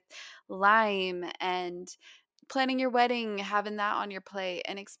 especially with Lyme and planning your wedding, having that on your plate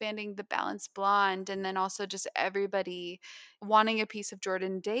and expanding the Balanced Blonde, and then also just everybody wanting a piece of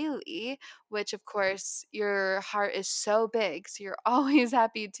Jordan daily, which of course your heart is so big, so you're always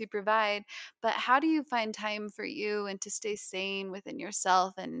happy to provide. But how do you find time for you and to stay sane within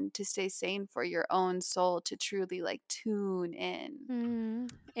yourself and to stay sane for your own soul to truly like tune in?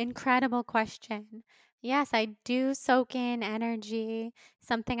 Incredible question. Yes, I do soak in energy,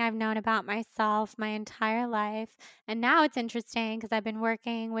 something I've known about myself my entire life. And now it's interesting because I've been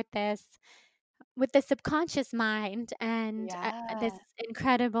working with the subconscious mind and this Yeah.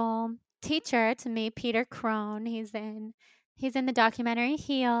 incredible teacher to me, Peter Crone. He's in the documentary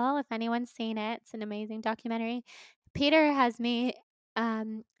Heal. If anyone's seen it, it's an amazing documentary. Peter has me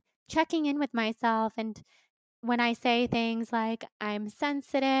um, checking in with myself and when I say things like, I'm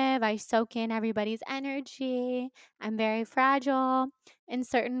sensitive, I soak in everybody's energy, I'm very fragile in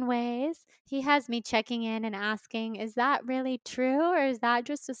certain ways, he has me checking in and asking, is that really true or is that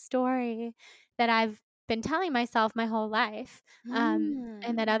just a story that I've been telling myself my whole life and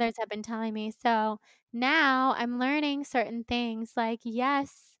that Mm. others have been telling me? So now I'm learning certain things like,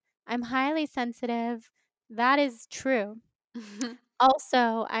 yes, I'm highly sensitive. That is true.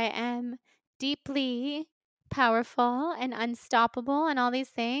 Also, I am deeply powerful and unstoppable and all these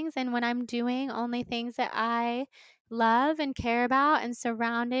things, and when I'm doing only things that I love and care about and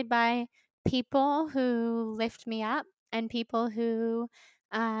surrounded by people who lift me up and people who,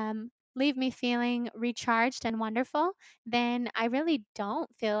 leave me feeling recharged and wonderful, then I really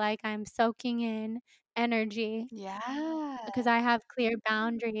don't feel like I'm soaking in energy Yeah. because I have clear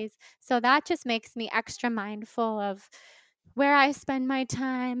boundaries. So that just makes me extra mindful of where I spend my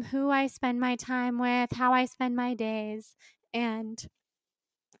time, who I spend my time with, how I spend my days. And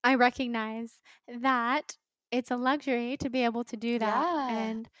I recognize that it's a luxury to be able to do that Yeah.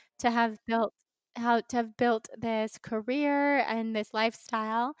 and to have built this career and this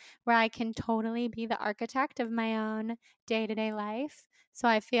lifestyle where I can totally be the architect of my own day-to-day life. So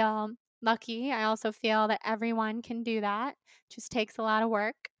I feel lucky. I also feel that everyone can do that. Just takes a lot of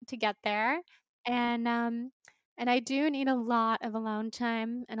work to get there. And and I do need a lot of alone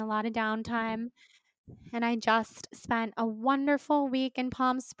time and a lot of downtime and I just spent a wonderful week in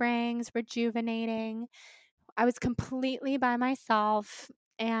Palm Springs rejuvenating. I was completely by myself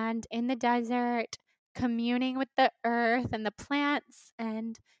and in the desert, communing with the earth and the plants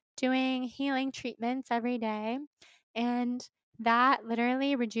and doing healing treatments every day. And that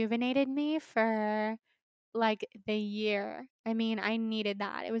literally rejuvenated me for like the year. I mean, I needed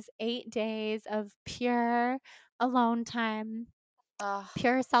that. It was 8 days of pure alone time, Oh,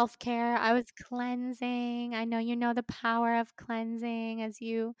 pure self-care. I was cleansing. I know you know the power of cleansing as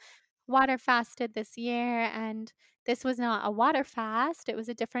you water fasted this year, and this was not a water fast, it was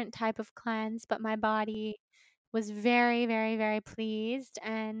a different type of cleanse, but my body was very, very, very pleased,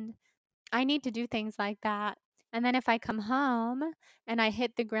 and I need to do things like that. And then if I come home and I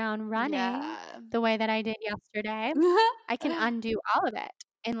hit the ground running yeah. the way that I did yesterday, I can undo all of it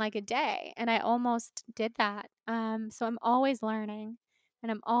in, like, a day, and I almost did that. So I'm always learning.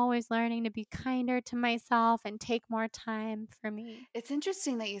 and I'm always learning to be kinder to myself and take more time for me. It's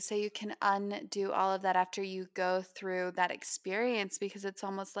interesting that you say you can undo all of that after you go through that experience because it's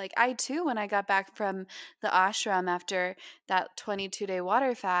almost like I too, when I got back from the ashram after that 22-day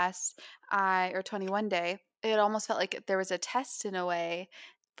water fast, or 21 day, it almost felt like there was a test in a way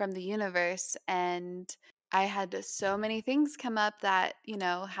from the universe. And I had so many things come up that,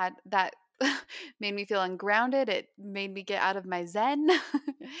 had that made me feel ungrounded. It made me get out of my zen.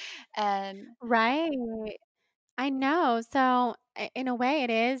 And Right. I know. So, in a way, it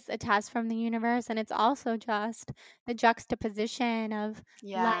is a test from the universe, and it's also just the juxtaposition of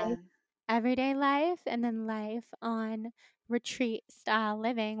life, yeah. everyday life, and then life on retreat style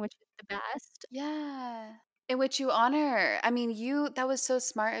living, which is the best. Yeah. In which you honor. I mean, that was so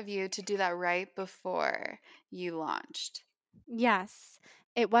smart of you to do that right before you launched. Yes.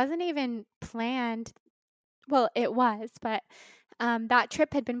 It wasn't even planned. Well, it was, but that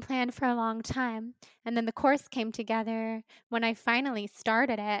trip had been planned for a long time. And then the course came together when I finally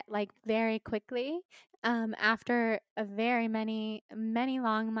started it, like very quickly, after a very many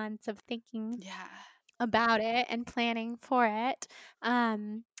long months of thinking Yeah. about it and planning for it.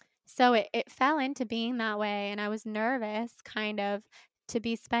 Um, so it fell into being that way, and I was nervous kind of to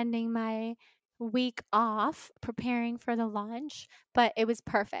be spending my week off preparing for the launch, but it was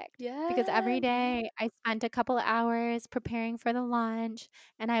perfect because every Yeah. day I spent a couple of hours preparing for the launch,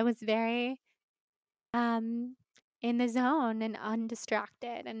 and I was very um in the zone and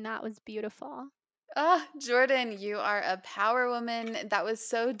undistracted, and that was beautiful. Ah, Jordan, you are a power woman. That was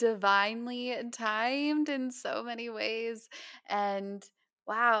so divinely timed in so many ways. And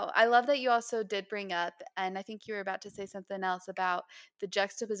wow, I love that you also did bring up, and I think you were about to say something else about the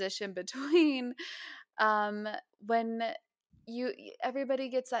juxtaposition between um, when everybody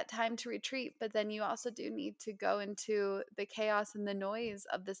gets that time to retreat, but then you also do need to go into the chaos and the noise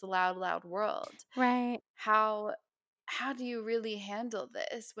of this loud, loud world. Right. How how do you really handle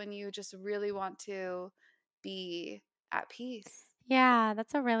this when you just really want to be at peace? Yeah,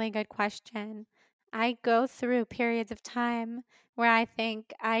 that's a really good question. I go through periods of time where I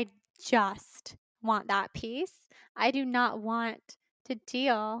think I just want that peace. I do not want to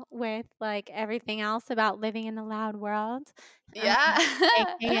deal with like everything else about living in the loud world, Yeah.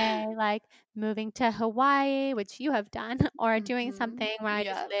 aka like moving to Hawaii, which you have done, or doing Mhm. something where I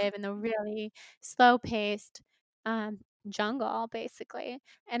just Yep. live in the really slow paced um, jungle, basically.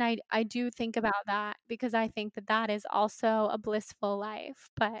 And I do think about that because I think that that is also a blissful life,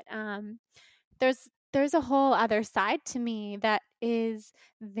 but, there's a whole other side to me that is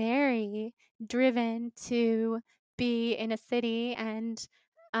very driven to be in a city and,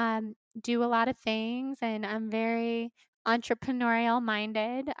 do a lot of things, and I'm very entrepreneurial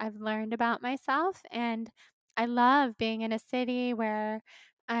minded. I've learned about myself, and I love being in a city where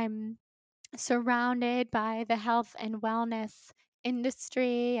I'm surrounded by the health and wellness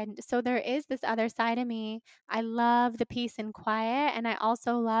industry, and so there is this other side of me. I love the peace and quiet, and I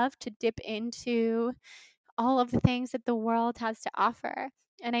also love to dip into all of the things that the world has to offer,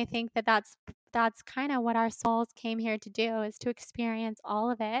 and I think that that's kinda what our souls came here to do, is to experience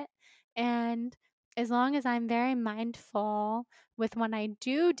all of it, and as long as I'm very mindful with when I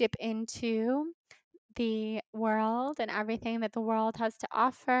do dip into the world and everything that the world has to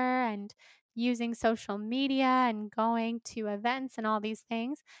offer, and using social media and going to events and all these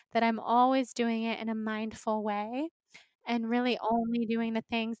things, that I'm always doing it in a mindful way and really only doing the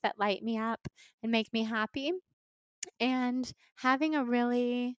things that light me up and make me happy, and having a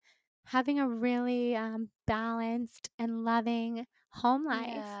really balanced and loving home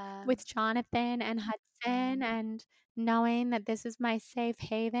life Yeah. with Jonathan and Hudson, and knowing that this is my safe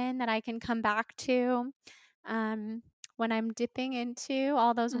haven that I can come back to um, when I'm dipping into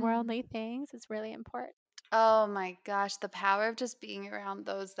all those Mhm. worldly things is really important. Oh my gosh, the power of just being around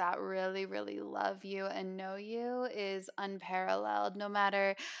those that really, really love you and know you is unparalleled. No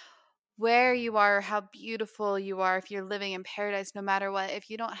matter where you are, how beautiful you are, if you're living in paradise, no matter what, if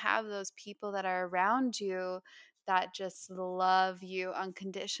you don't have those people that are around you that just love you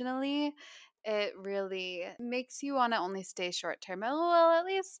unconditionally, it really makes you want to only stay short term. Well, at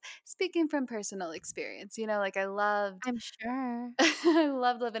least speaking from personal experience, like I loved I'm sure. I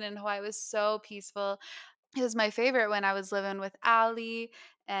loved living in Hawaii. It was so peaceful. It was my favorite when I was living with Ali,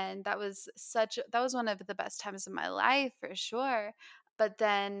 and that was one of the best times of my life for sure. But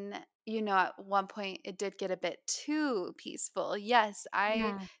then, at one point it did get a bit too peaceful. Yes,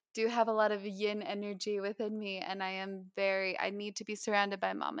 I Yeah. do have a lot of yin energy within me, and I need to be surrounded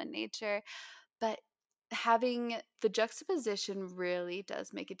by mama nature. But having the juxtaposition really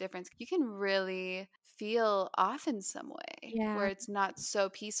does make a difference. You can really feel off in some way, where Yeah. it's not so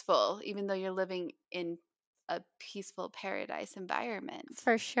peaceful, even though you're living in a peaceful paradise environment.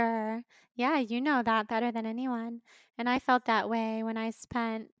 For sure. Yeah, you know that better than anyone. And I felt that way when I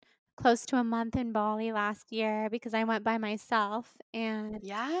spent close to a month in Bali last year because I went by myself and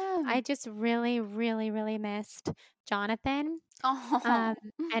Yeah. I just really, really, really missed Jonathan um, Oh.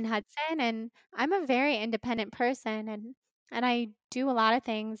 and Hudson. And I'm a very independent person and I do a lot of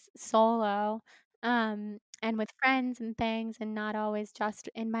things solo and with friends and things and not always just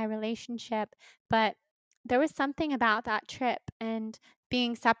in my relationship. But there was something about that trip and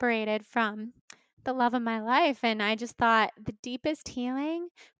being separated from the love of my life. And I just thought the deepest healing,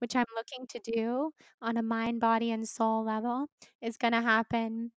 which I'm looking to do on a mind, body, and soul level, is going to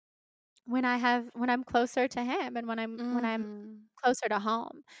happen when I'm closer to him and when I'm Mhm. closer to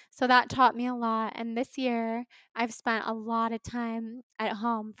home. So that taught me a lot, and this year, I've spent a lot of time at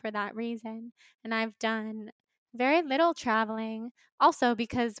home for that reason, and I've done very little traveling, also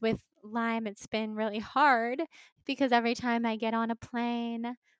because with Lyme, it's been really hard because every time I get on a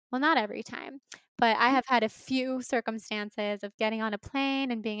plane well, not every time, but I have had a few circumstances of getting on a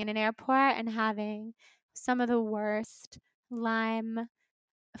plane and being in an airport and having some of the worst Lyme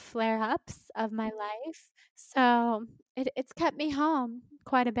flare-ups of my life. So, it's kept me home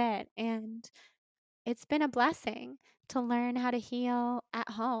quite a bit, and it's been a blessing to learn how to heal at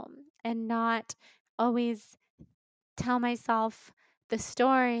home and not always tell myself the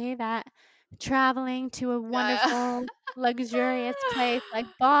story that traveling to a Uh, wonderful, luxurious place like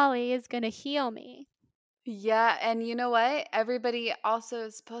Bali is gonna heal me. Yeah, and you know what? Everybody also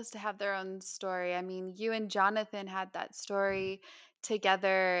is supposed to have their own story. I mean, you and Jonathan had that story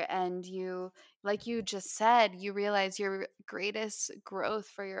together, and you, like you just said, you realize your greatest growth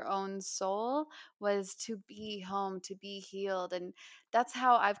for your own soul was to be home, to be healed. And that's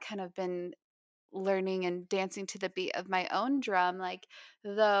how I've kind of been learning and dancing to the beat of my own drum. Like,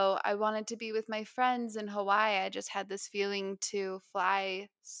 though I wanted to be with my friends in Hawaii, I just had this feeling to fly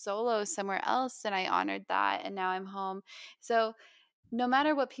solo somewhere else, and I honored that. And now I'm home. So, no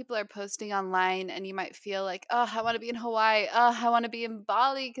matter what people are posting online, and you might feel like, oh, I want to be in Hawaii. Oh, I want to be in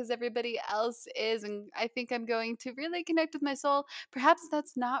Bali because everybody else is. And I think I'm going to really connect with my soul. Perhaps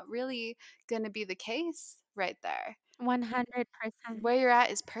that's not really going to be the case right there. 100%. Where you're at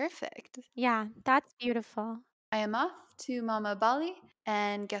is perfect. Yeah, that's beautiful. I am off to Mama Bali,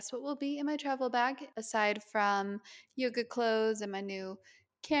 and guess what will be in my travel bag aside from yoga clothes and my new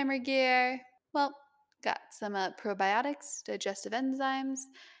camera gear? Well, got some probiotics, digestive enzymes,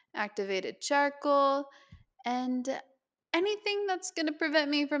 activated charcoal, and anything that's going to prevent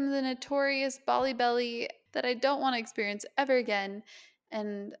me from the notorious Bali belly that I don't want to experience ever again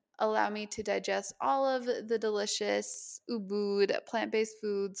and allow me to digest all of the delicious ubud plant-based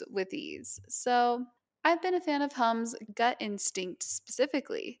foods with ease. So, I've been a fan of Hum's Gut Instinct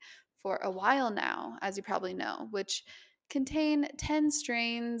specifically for a while now, as you probably know, which contain 10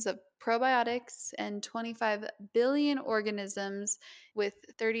 strains of probiotics and 25 billion organisms with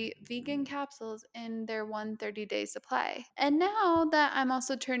 30 vegan capsules in their 130-day supply. And now that I'm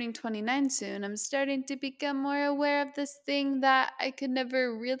also turning 29 soon, I'm starting to become more aware of this thing that I could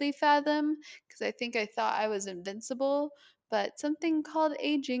never really fathom because I think I thought I was invincible, but something called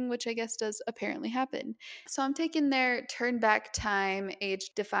aging, which I guess does apparently happen. So I'm taking their turn back time,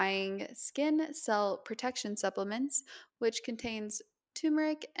 age defying skin cell protection supplements, which contains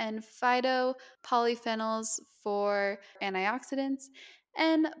turmeric and phytopolyphenols for antioxidants,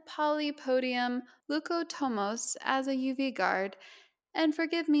 and polypodium leucotomos as a UV guard. And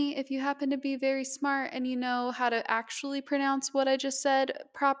forgive me if you happen to be very smart and you know how to actually pronounce what I just said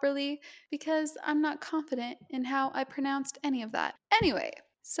properly, because I'm not confident in how I pronounced any of that. Anyway,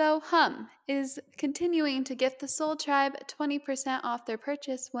 so Hum is continuing to gift the Soul Tribe 20% off their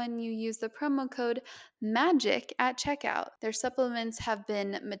purchase when you use the promo code MAGIC at checkout. Their supplements have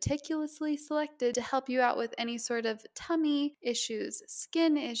been meticulously selected to help you out with any sort of tummy issues,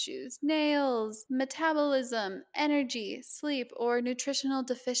 skin issues, nails, metabolism, energy, sleep, or nutritional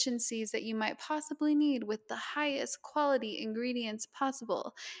deficiencies that you might possibly need with the highest quality ingredients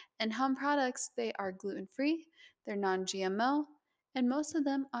possible. And Hum products, they are gluten-free, they're non-GMO, and most of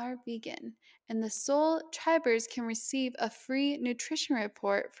them are vegan. And the Soul Tribers can receive a free nutrition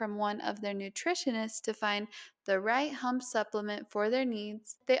report from one of their nutritionists to find the right Hum supplement for their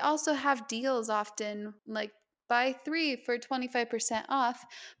needs. They also have deals often, like buy 3 for 25% off.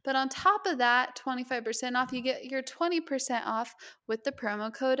 But on top of that 25% off, you get your 20% off with the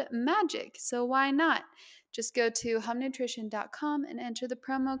promo code MAGIC. So why not? Just go to humnutrition.com and enter the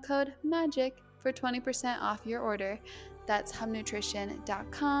promo code MAGIC for 20% off your order. That's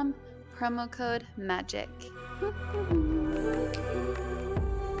humnutrition.com, promo code MAGIC.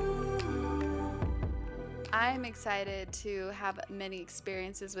 I'm excited to have many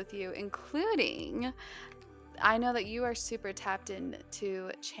experiences with you, including I know that you are super tapped into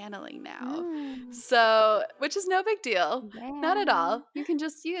channeling now. So, which is no big deal. Not at Yeah. all. You can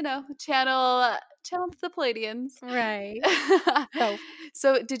just, channel the Pleiadians. Right. So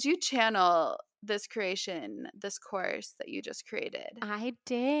So, did you channel this course that you just created? I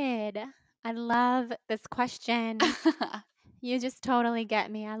did. I love this question. You just totally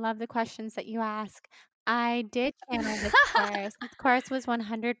get me. I love the questions that you ask. I did channel this course. This course was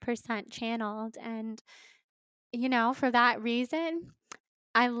 100% channeled, and for that reason,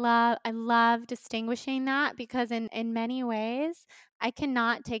 I love distinguishing that because in many ways, I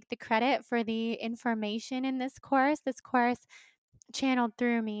cannot take the credit for the information in this course. This course channeled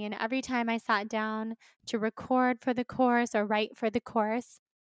through me, and every time I sat down to record for the course or write for the course,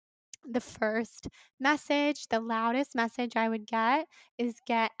 the first message, the loudest message I would get is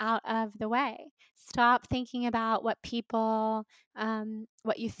get out of the way. Stop thinking about what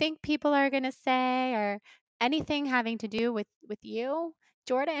you think people are going to say or anything having to do with you,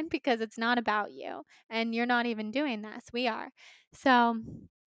 Jordan, because it's not about you and you're not even doing this. We are. So,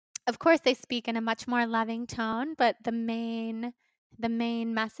 of course, they speak in a much more loving tone, but the main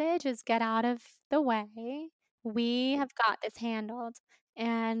message is get out of the way. We have got this handled.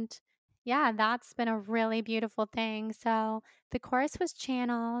 And yeah, that's been a really beautiful thing. So the course was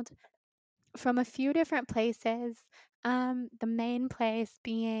channeled from a few different places. The main place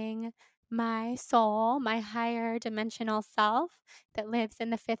being my soul, my higher dimensional self that lives in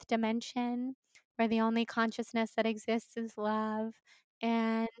the fifth dimension, where the only consciousness that exists is love.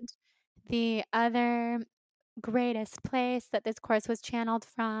 And the other greatest place that this course was channeled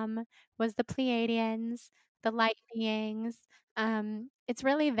from was the Pleiadians, the light beings. It's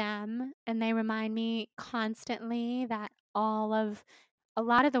really them, and they remind me constantly that a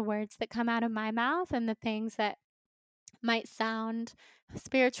lot of the words that come out of my mouth and the things that might sound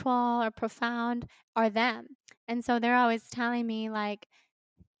spiritual or profound are them. And so they're always telling me, like,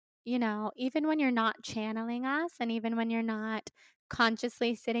 even when you're not channeling us and even when you're not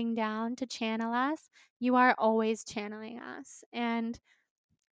consciously sitting down to channel us, you are always channeling us. And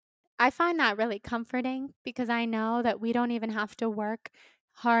I find that really comforting because I know that we don't even have to work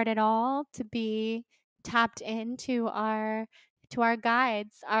hard at all to be tapped into our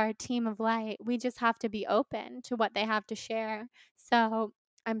guides, our team of light. We just have to be open to what they have to share. So,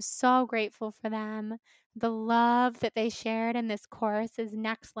 I'm so grateful for them. The love that they shared in this course is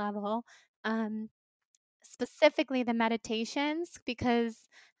next level. Um, Specifically the meditations because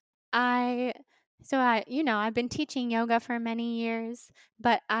I I've been teaching yoga for many years,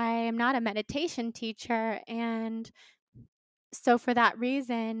 but I am not a meditation teacher. And so, for that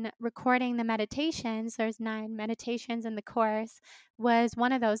reason, recording the meditations, there's 9 meditations in the course, was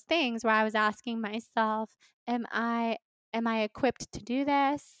one of those things where I was asking myself, am I equipped to do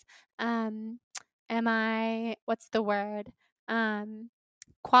this? Um, am I, what's the word?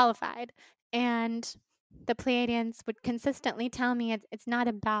 Qualified. And the Pleiadians would consistently tell me it's not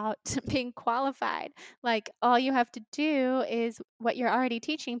about being qualified. Like, all you have to do is what you're already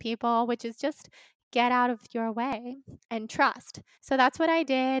teaching people, which is just get out of your way and trust. So that's what I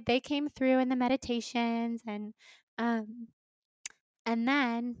did. They came through in the meditations, um, and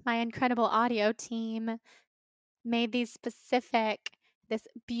then my incredible audio team made this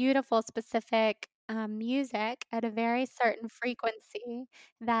beautiful specific music at a very certain frequency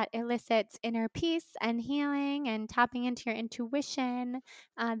that elicits inner peace and healing and tapping into your intuition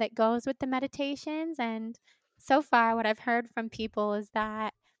that goes with the meditations. And so far, what I've heard from people is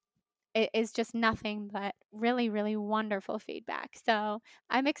that it is just nothing but really, really wonderful feedback. So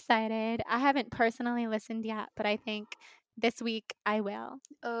I'm excited. I haven't personally listened yet, but I think this week I will.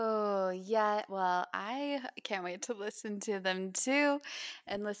 Oh, yeah. Well, I can't wait to listen to them too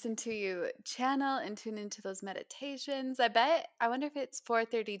and listen to you channel and tune into those meditations. I wonder if it's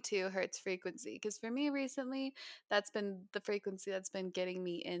 432 hertz frequency because for me recently, that's been the frequency that's been getting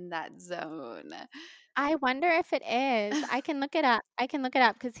me in that zone. I wonder if it is. I can look it up. I can look it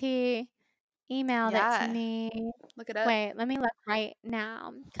up because he emailed it to Yeah, me. look it up. Wait, let me look right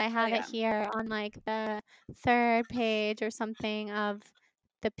now. I Oh, have it yeah. here on like the third page or something of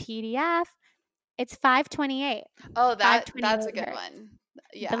the PDF. It's 528. Oh, that's a 528 good hertz. one.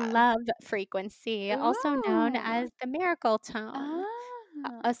 The Yeah. love frequency, also known Ooh. as the miracle tone,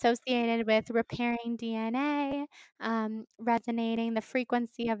 Ah. associated with repairing DNA, resonating the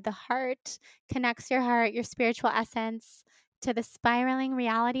frequency of the heart, connects your heart, your spiritual essence, to the spiraling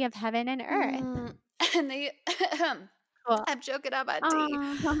reality of heaven and earth. Mm, and they Cool. I'm joking about tea.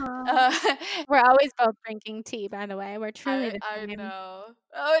 Aw. Uh, We're always both drinking tea, by the way. We're truly the I same. know.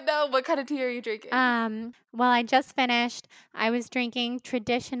 Oh, no, what kind of tea are you drinking? Well, I just finished. I was drinking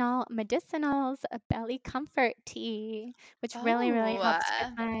traditional medicinals, a belly comfort tea, which really, really Oh, helps with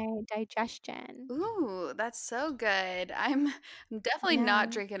my digestion. ooh, that's so good. I'm definitely not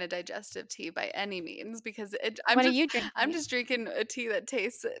Yeah. drinking a digestive tea by any means because What are you I'm drinking? just drinking a tea that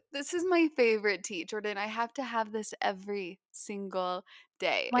tastes. This is my favorite tea, Jordan. I have to have this every single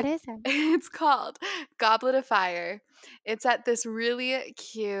day. What is it? It's called Goblet of Fire. It's at this really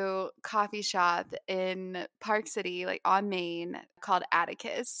cute coffee shop in Park City, like on Main, called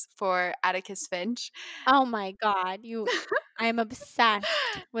Atticus for Atticus Finch. Oh my god, I'm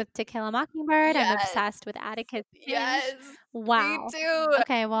obsessed with To Kill a Mockingbird, I'm Yes, obsessed with Atticus Finch. yes, me Wow. too.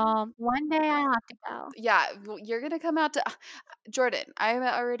 Okay, well, one day I'll have to go. Yeah, well, you're gonna come out to Jordan, I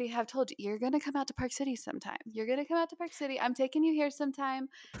already have told you, you're gonna come out to Park City sometime. You're gonna come out to Park City. I'm taking you here sometime,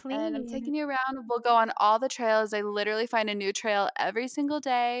 and I'm Please. taking you around. We'll go on all the trails. I literally find a new trail every single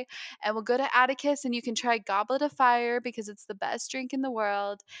day, and we'll go to Atticus, and you can try Goblet of Fire because it's the best drink in the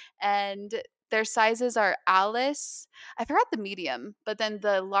world, and their sizes are Alice. I forgot the medium, but then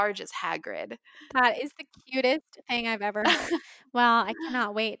the large is Hagrid. That is the cutest thing I've ever heard. Well, I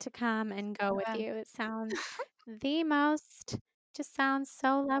cannot wait to come and go with Yeah. you. It sounds the most just sounds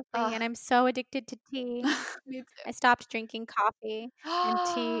so lovely, Ugh, and I'm so addicted to tea. me I stopped drinking coffee, and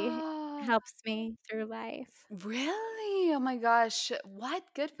tea too. helps me through life. Really? Oh my gosh.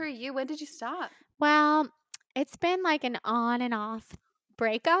 What? Good for you. When did you stop? Well, it's been like an on and off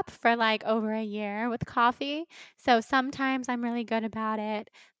breakup for like over a year with coffee. So sometimes I'm really good about it.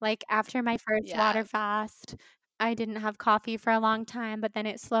 Like after my first water Yeah. fast, I didn't have coffee for a long time, but then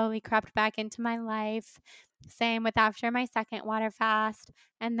it slowly crept back into my life. Same with after my second water fast.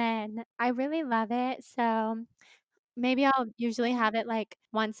 And then I really love it. So maybe I'll usually have it like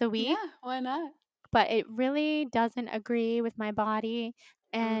once a week, Yeah, why not? but it really doesn't agree with my body,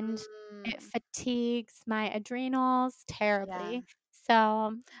 and it Mm, fatigues my adrenals yeah. terribly.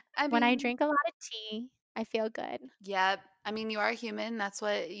 So, I when I mean, drink a lot of tea, I feel good. yeah. I mean, you are human. That's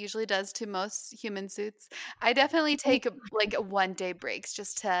what it usually does to most human suits. I definitely take like a 1 day breaks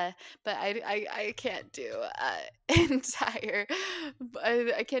just to, but I can't do entire.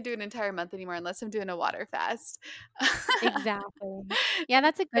 I can't do an entire month anymore unless I'm doing a water fast. Exactly. Yeah,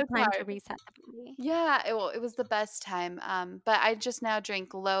 that's a good It's time to hard. reset the body. Yeah, it was the best time, but I just now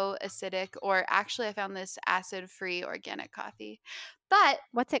drink low acidic or actually I found this acid-free organic coffee. But,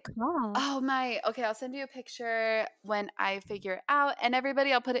 What's it called? oh my okay, I'll send you a picture when I figure it out, and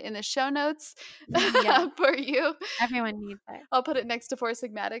everybody, I'll put it in the show notes Yes, for you. everyone needs it. I'll put it next to Four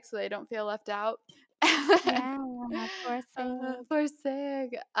Sigmatic so they don't feel left out. Yeah, poor thing. Poor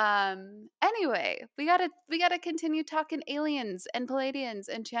Sig. Anyway, we gotta continue talking aliens and Palladians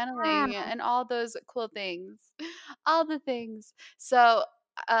and Yeah. channeling and all those cool things. All the things. So,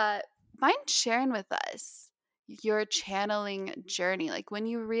 uh, mind sharing with us your channeling journey, like when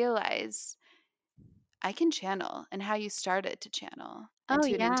you realize I can channel and how you started to channel and Oh,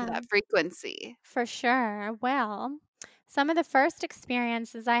 tune into yeah, that frequency. for sure. Well, some of the first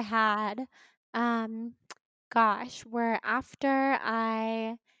experiences I had, um gosh, were after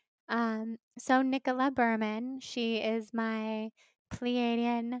so Nicola Berman, she is my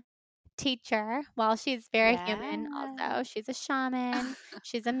Pleiadian teacher. Well, she's very human Yeah. also. She's a shaman.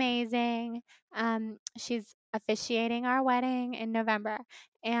 She's amazing. She's officiating our wedding in November.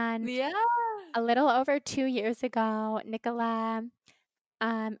 And Yeah. a little over 2 years ago, Nicola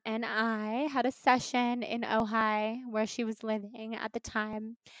and I had a session in Ojai where she was living at the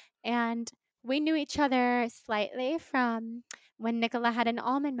time, and we knew each other slightly from when Nicola had an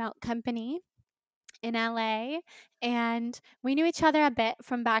almond milk company in LA, and we knew each other a bit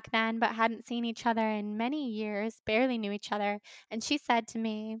from back then, but hadn't seen each other in many years, barely knew each other. And she said to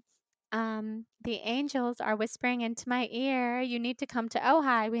me, the angels are whispering into my ear, you need to come to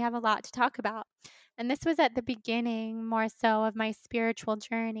Ojai. We have a lot to talk about. And this was at the beginning, more so, of my spiritual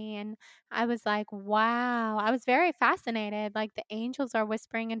journey. And I was like, wow, I was very fascinated. Like, the angels are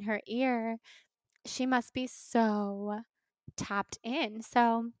whispering in her ear. She must be so tapped in.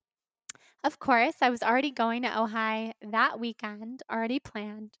 So, of course, I was already going to Ojai that weekend, already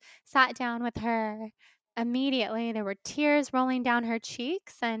planned. Sat down with her. Immediately, there were tears rolling down her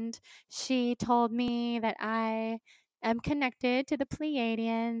cheeks, and she told me that I am connected to the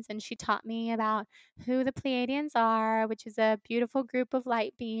Pleiadians, and she taught me about who the Pleiadians are, which is a beautiful group of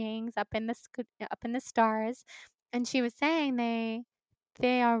light beings up in the stars. And she was saying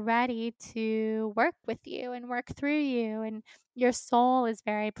they are ready to work with you and work through you, and your soul is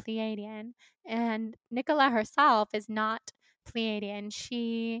very Pleiadian. And Nicola herself is not Pleiadian.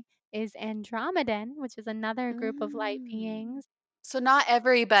 She is Andromedan, which is another group of light Mm. beings. So not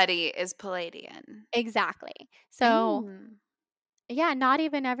everybody is Palladian. Exactly. So Mm. yeah, not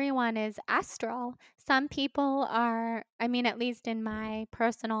even everyone is astral. Some people are, I mean, at least in my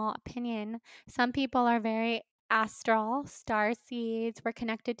personal opinion, some people are very astral, star seeds. We're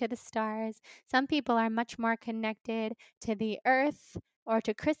connected to the stars. Some people are much more connected to the earth or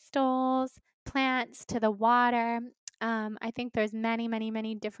to crystals, plants, to the water. I think there's many, many,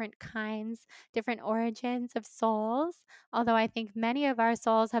 many different kinds, different origins of souls. Although I think many of our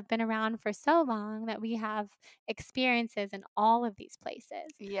souls have been around for so long that we have experiences in all of these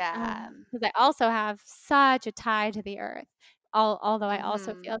places. Yeah. Because I also have such a tie to the earth, although I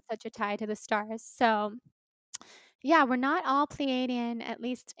also Mhm. feel such a tie to the stars. So yeah, we're not all Pleiadian, at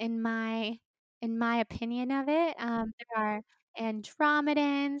least in my opinion of it. There are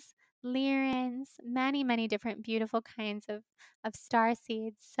Andromedans, Lyrans, many, many different beautiful kinds of star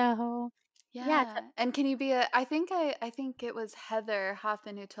seeds. So yeah, Yeah. And can you be a I think it was Heather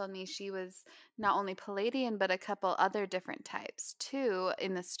Hoffman who told me she was not only Palladian but a couple other different types too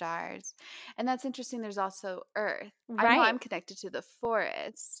in the stars. And that's interesting. There's also Earth. I know right. I'm connected to the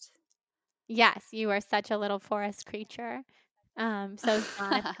forest. Yes, you are such a little forest creature. So is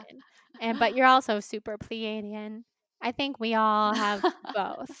Jonathan. But you're also super Pleiadian. I think we all have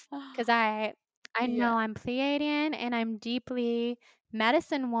both, 'cause I know Yeah. I'm Pleiadian and I'm deeply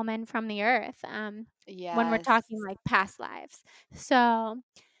medicine woman from the earth, when we're Yes. talking, like, past lives. So,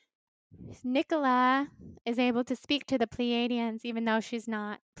 Nicola is able to speak to the Pleiadians even though she's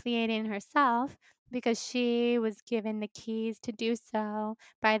not Pleiadian herself, because she was given the keys to do so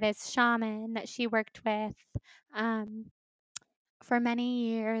by this shaman that she worked with, um for many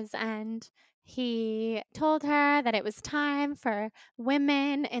years, and he told her that it was time for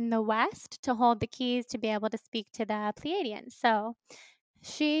women in the West to hold the keys to be able to speak to the Pleiadians. So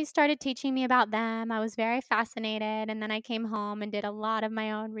she started teaching me about them. I was very fascinated, and then I came home and did a lot of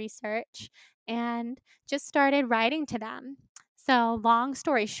my own research and just started writing to them. So, long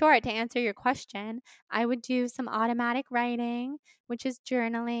story short, to answer your question, I would do some automatic writing, which is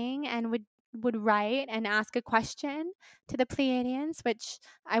journaling, and would write and ask a question to the Pleiadians, which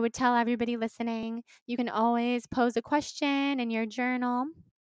I would tell everybody listening, you can always pose a question in your journal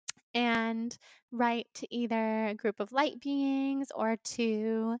and write to either a group of light beings or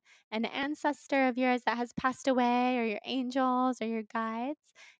to an ancestor of yours that has passed away, or your angels or your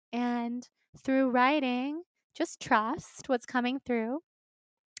guides. And through writing, just trust what's coming through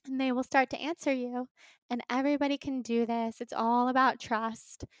and they will start to answer you. And everybody can do this. It's all about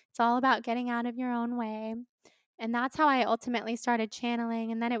trust, it's all about getting out of your own way. And that's how I ultimately started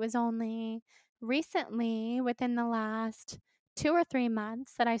channeling, and then it was only recently, within the last 2 or 3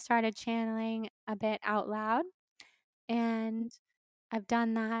 months, that I started channeling a bit out loud, and I've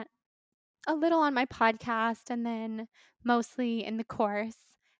done that a little on my podcast and then mostly in the course,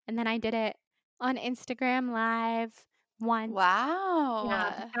 and then I did it on Instagram Live once.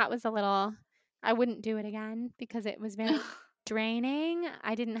 Yeah, but Wow. that was a little I wouldn't do it again because it was very draining.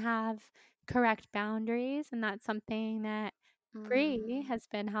 I didn't have correct boundaries, and that's something that Bree Mm. has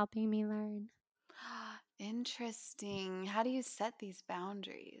been helping me learn. Interesting. How do you set these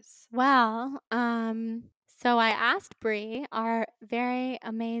boundaries? Well, so I asked Bree, our very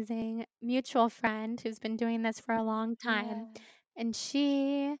amazing mutual friend who's been doing this for a long time, Yeah. and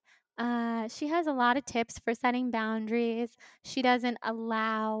she has a lot of tips for setting boundaries. She doesn't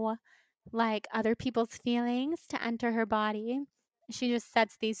allow like other people's feelings to enter her body. She just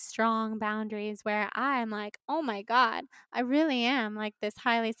sets these strong boundaries where I'm like, "Oh my god, I really am like this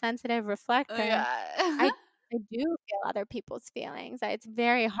highly sensitive reflector. I Yeah. I do feel other people's feelings. It's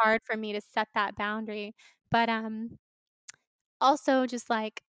very hard for me to set that boundary." But also, just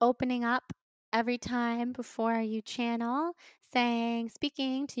like opening up every time before you channel,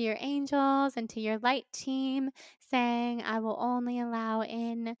 speaking to your angels and to your light team, saying, I will only allow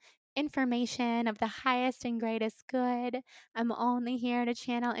in information of the highest and greatest good. I'm only here to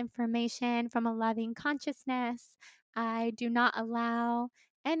channel information from a loving consciousness. I do not allow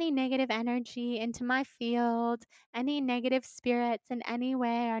any negative energy into my field. Any negative spirits in any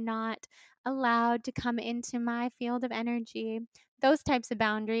way are not allowed to come into my field of energy. Those types of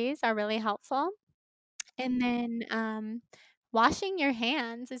boundaries are really helpful. And then, washing your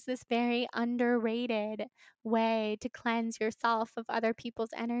hands is this very underrated way to cleanse yourself of other people's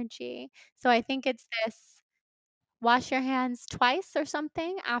energy. So I think it's this wash your hands twice or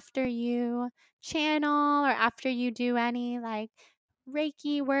something after you channel or after you do any like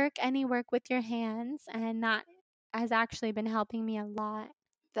Reiki work, any work with your hands, and that has actually been helping me a lot.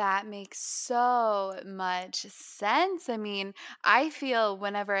 That makes so much sense. I mean, I feel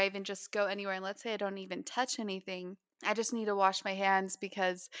whenever I even just go anywhere, and let's say I don't even touch anything, I just need to wash my hands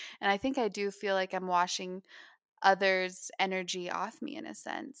because, and I think I do feel like I'm washing others' energy off me in a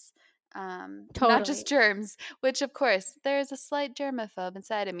sense. Not just Totally. germs, which of course there's a slight germaphobe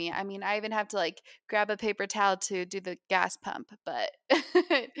inside of me. I mean, I even have to like grab a paper towel to do the gas pump, but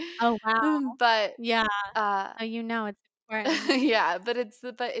Oh, wow. but Yeah. uh So you know it's important. yeah, but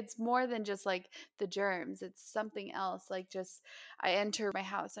it's more than just like the germs. It's something else. Like just I enter my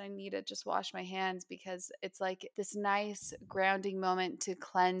house and I need to just wash my hands because it's like this nice grounding moment to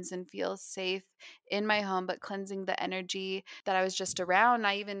cleanse and feel safe in my home, but cleansing the energy that I was just around.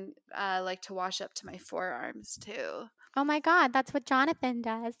 I even like to wash up to my forearms too. Oh my god, that's what Jonathan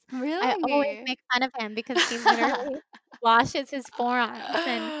does. I always Really? make fun of him because he literally washes his forearms,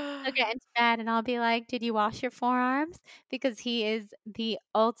 and he'll get into bed and I'll be like, "Did you wash your forearms?" Because he is the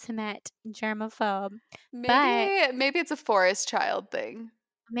ultimate germaphobe. But Maybe it's a forest child thing.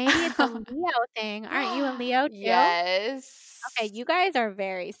 maybe it's a Leo thing. Aren't you a Leo too? Okay, Yes. you guys are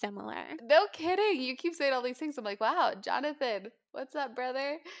very similar. No kidding. You keep saying all these things. I'm like, wow, Jonathan, what's up,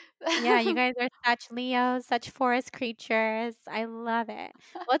 brother? Yeah, you guys are such Leos, such forest creatures. I love it.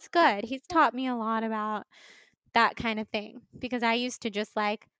 Well, it's good. He's taught me a lot about that kind of thing because I used to just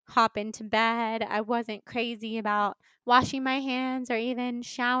like hop into bed. I wasn't crazy about washing my hands or even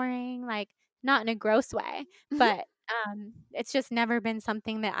showering, like not in a gross way, but it's just never been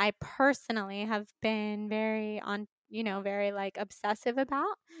something that I personally have been very on, very like obsessive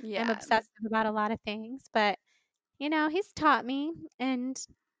about. I'm Yeah. obsessive about a lot of things, but he's taught me and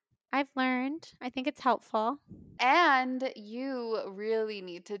I've learned. I think it's helpful. And you really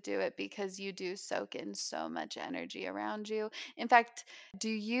need to do it because you do soak in so much energy around you. In fact, do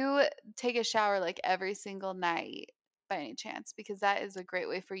you take a shower like every single night by any chance? Because that is a great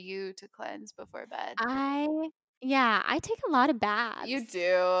way for you to cleanse before bed. I Yeah, I take a lot of You baths.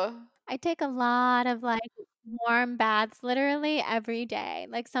 do. I take a lot of, like, warm baths literally every day,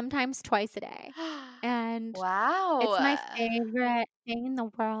 like, sometimes twice a day, and it's my Wow. favorite thing in the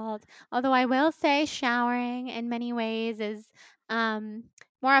world. Although I will say showering in many ways is, um,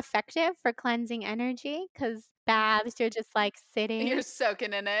 more effective for cleansing energy because baths, you're just, like, You're sitting.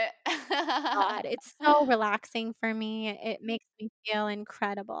 soaking in it. God, it's so relaxing for me. It makes me feel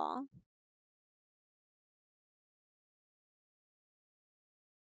incredible.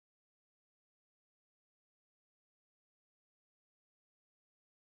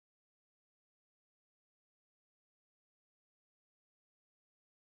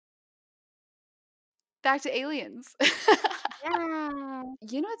 Back to aliens. Yeah.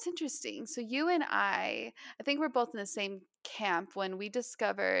 You know, it's interesting. So you and I think we're both in the same camp when we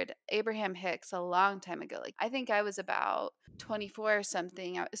discovered Abraham Hicks a long time ago. Like I think I was about 24 or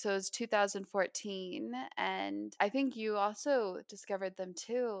something. So it was 2014 and I think you also discovered them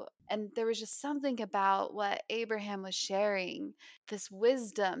too. And there was just something about what Abraham was sharing, this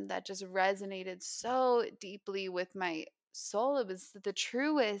wisdom that just resonated so deeply with my soul. It was the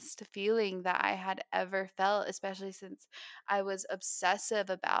truest feeling that I had ever felt, especially since I was obsessive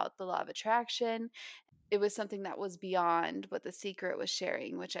about the law of attraction. It was something that was beyond what The Secret was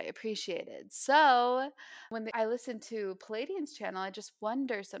sharing, which I appreciated. So, I listen to Palladian's channel, I just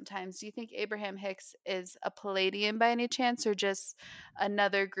wonder sometimes, do you think Abraham Hicks is a Palladian by any chance or just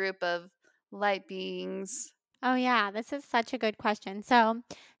another group of light beings? Oh, yeah, this is such a good question. So,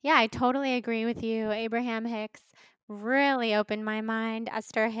 yeah, I totally agree with you. Abraham Hicks really opened my mind.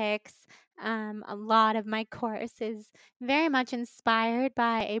 Esther Hicks, a lot of my course is very much inspired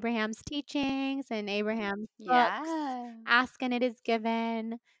by Abraham's teachings and Abraham's books. Yeah. Ask and it is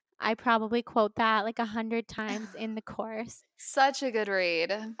given. I probably quote that like 100 times in the course. Such a good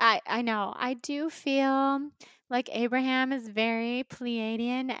read. I know. I do feel like Abraham is very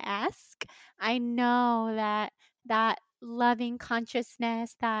Pleiadian-esque. I know that loving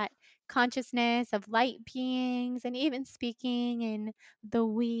consciousness, that consciousness of light beings, and even speaking in the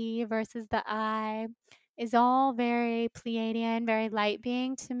we versus the I is all very Pleiadian, very light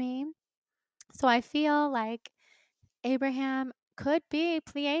being to me. So I feel like Abraham could be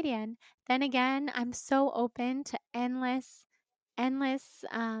Pleiadian. Then again, I'm so open to endless,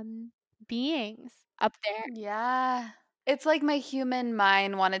 beings up there. Yeah. It's like my human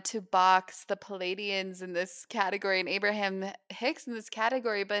mind wanted to box the Palladians in this category and Abraham Hicks in this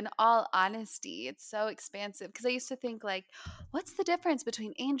category, but in all honesty, it's so expansive. Because I used to think, like, what's the difference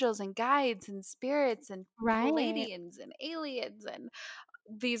between angels and guides and spirits and Right. Palladians and aliens? And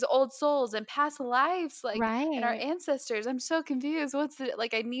these old souls and past lives, like, and our Right. ancestors. I'm so confused. What's it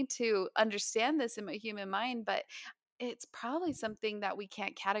like? I need to understand this in my human mind, but it's probably something that we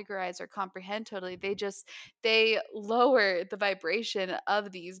can't categorize or comprehend totally. They lower the vibration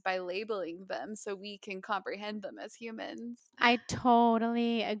of these by labeling them so we can comprehend them as humans. I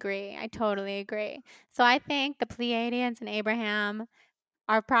totally agree. I totally agree. So I think the Pleiadians and Abraham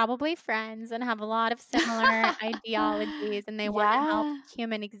are probably friends and have a lot of similar ideologies, and they wanna help Yeah.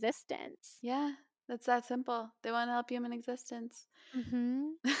 human existence. Yeah. That's that simple. They want to help human existence.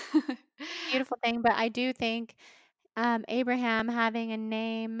 Mhm. Beautiful thing, but I do think, Abraham having a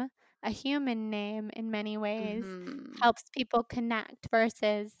name, a human name in many ways, Mhm. helps people connect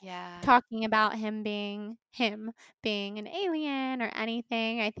versus Yeah. talking about him being an alien or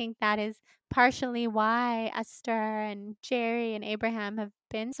anything. I think that is partially why Esther and Jerry and Abraham have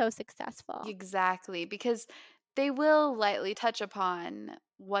been so successful. Exactly, because they will lightly touch upon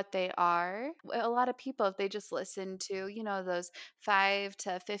what they are. A lot of people, if they just listen to, those 5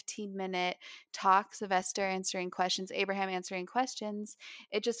 to 15-minute talks of Esther answering questions, Abraham answering questions,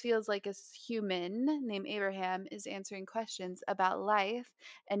 it just feels like a human named Abraham is answering questions about life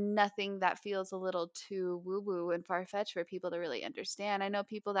and nothing that feels a little too woo-woo and far-fetched for people to really understand. I know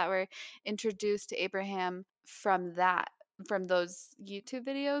people that were introduced to Abraham from those YouTube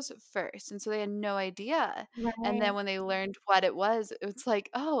videos first, and so they had no idea, and then Right. when they learned what it was, it's like,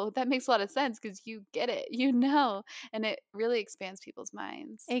 "Oh, that makes a lot of sense because you get it, and it really expands people's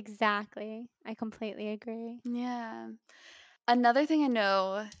minds. Exactly. I completely agree. Yeah. Another thing I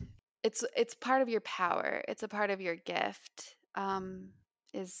know, it's part of your power, it's a part of your gift,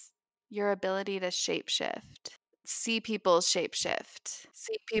 is your ability to shapeshift. See people's shapeshift,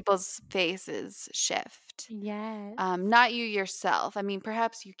 see people's faces shift. Yes. Not you yourself. I mean,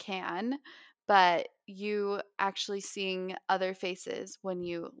 perhaps you can, but you actually seeing other faces when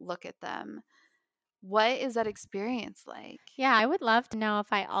you look at them. What is that experience like? Yeah, I would love to know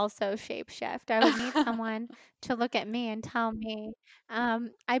if I also shapeshift. I would need someone to look at me and tell me.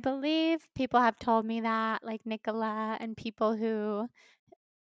 I believe people have told me that, like Nicola and people who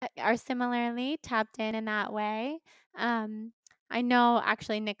are similarly tapped in that way. Um, I know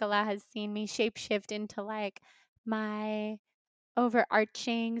actually Nicola has seen me shapeshift into like my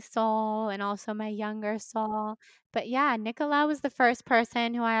overarching soul and also my younger soul. But yeah, Nicola was the first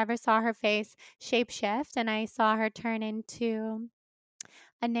person who I ever saw her face shapeshift, and I saw her turn into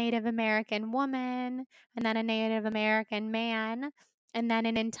a Native American woman, and then a Native American man, and then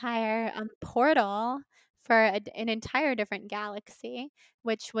an entire portal for an entire different galaxy,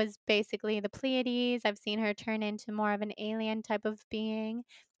 which was basically the Pleiades. I've seen her turn into more of an alien type of being.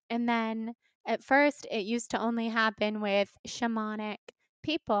 And then at first, it used to only happen with shamanic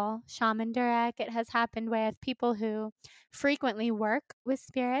people, shaman Durek. It has happened with people who frequently work with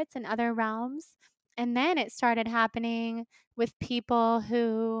spirits in other realms. And then it started happening with people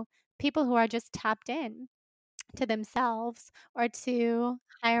who are just tapped in to themselves or to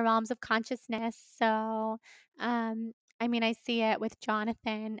higher realms of consciousness. So, I mean, I see it with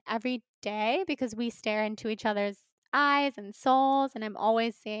Jonathan every day because we stare into each other's eyes and souls, and I'm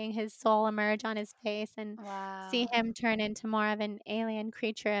always seeing his soul emerge on his face and see Wow. him turn into more of an alien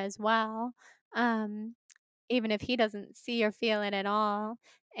creature as well. Um, Even if he doesn't see or feel it at all.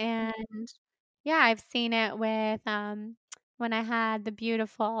 And yeah, I've seen it with, when I had the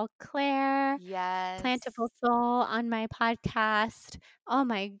beautiful Claire Plantiful Yes. Soul on my podcast. Oh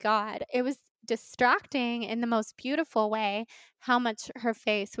my god, it was distracting in the most beautiful way how much her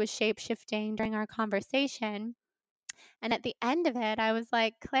face was shape-shifting during our conversation. And at the end of it, I was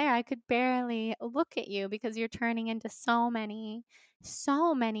like, "Claire, I could barely look at you because you're turning into so many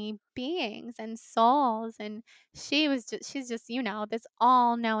beings and souls." And she's just, this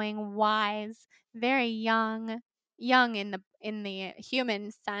all-knowing, wise, very young in the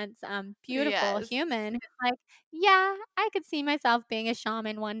human sense, beautiful Yes. human who's like, "Yeah, I could see myself being a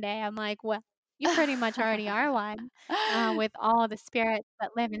shaman one day." I'm like, "Well, you pretty much already are one, with all the spirits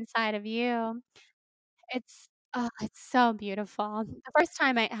that live inside of you." It's so beautiful. The first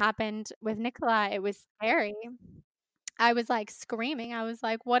time it happened with Nicola, it was scary. I was, like, screaming. I was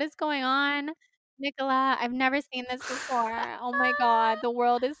like, "What is going on, Nicola? I've never seen this before. Oh my god, the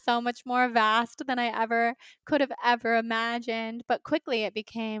world is so much more vast than I ever could have ever imagined." But quickly it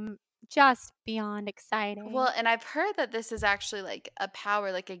became just beyond exciting. Well, and I've heard that this is actually like a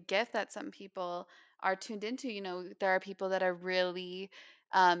power, like a gift that some people are tuned into. There are people that are really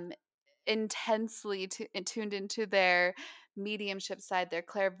um, intensely tuned into their mediumship side, their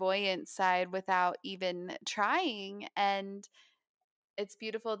clairvoyant side without even trying. And it's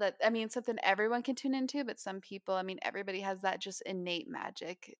beautiful that, I mean, something everyone can tune into, but some people, I mean, everybody has that just innate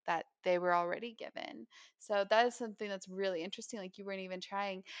magic that they were already given. So that is something that's really interesting. Like you weren't even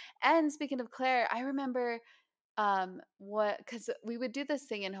trying. And speaking of Claire, I remember what, because we would do this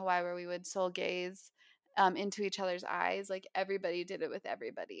thing in Hawaii where we would soul gaze into each other's eyes. Like everybody did it with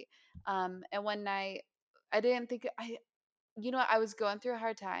everybody. And one night, I didn't think I, you know, I was going through a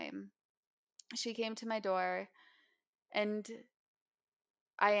hard time. She came to my door and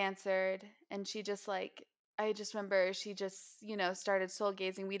I answered, and she just like, I just remember she just, you know, started soul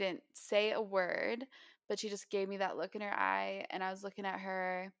gazing. We didn't say a word, but she just gave me that look in her eye, and I was looking at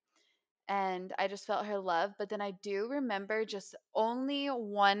her, and I just felt her love. But then I do remember just only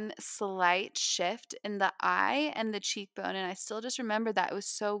one slight shift in the eye and the cheekbone, and I still just remember that. It was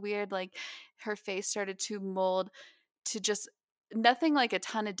so weird. Like her face started to mold to just nothing like a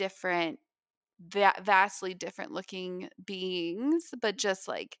ton of different vastly different looking beings, but just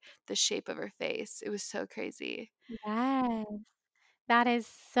like the shape of her face. It was so crazy. Yes, that is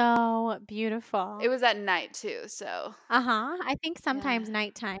so It beautiful. was at night too, so Uh-huh. I think yeah. sometimes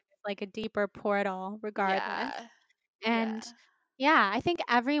nighttime is like a deeper portal regardless. Yeah. And Yeah. yeah, I think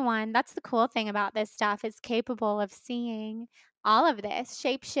everyone, that's the cool thing about this stuff, is capable of seeing all of this,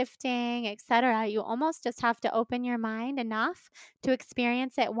 shape shifting, etc. You almost just have to open your mind enough to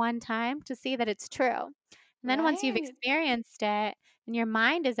experience it one time to see that it's true. And then once you've Right. experienced it and your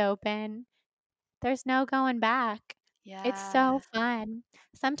mind is open, there's no going back. It's Yeah. so fun.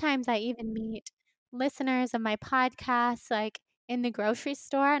 Sometimes I even meet listeners of my podcast, like, in the grocery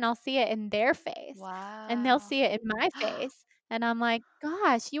store, and I'll see it in their face, and they'll Wow. see it in my face, and I'm like,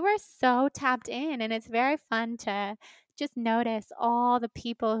 "Gosh, you are so tapped in," and it's very fun to just notice all the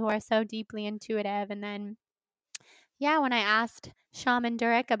people who are so deeply intuitive, and then yeah, when I asked Shaman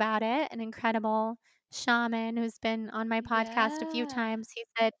Durek about it, an incredible shaman who's been on my podcast a few Yeah. times, he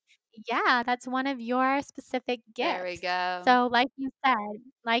said, "Yeah, that's one of your specific There we gifts." go. So, like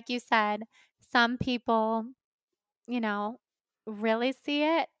you said, some people, you know, really see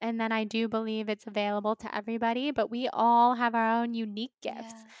it, and then I do believe it's available to everybody, but we all have our own unique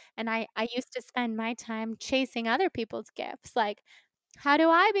gifts. Yeah. And I used to spend my time chasing other people's gifts, like, how do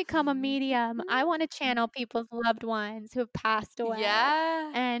I become a medium? I wanna channel people's loved ones who have passed away.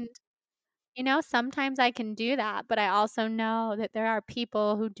 Yeah. And, sometimes I can do that, but I also know that there are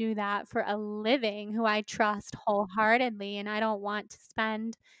people who do that for a living who I trust wholeheartedly, and I don't want to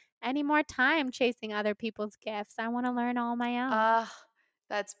spend any more time chasing other people's gifts. I wanna learn all my own. Ah,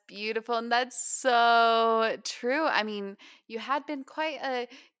 that's beautiful. And that's so true. I mean, you had been quite a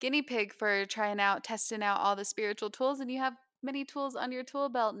guinea pig for testing out all the spiritual tools, and you have many tools on your tool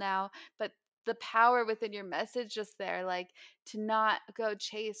belt now. But the power within your message just there, like to not go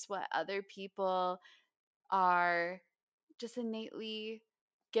chase what other people are just innately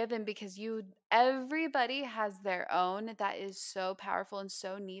given, because everybody has their own that is so powerful and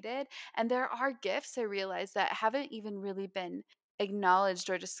so needed. And there are gifts, I realize, that haven't even really been acknowledged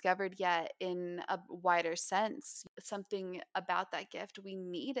or discovered yet in a wider sense. Something about that gift, we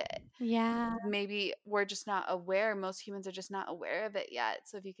need it. Yeah. Maybe we're just not aware. Most humans are just not aware of it yet.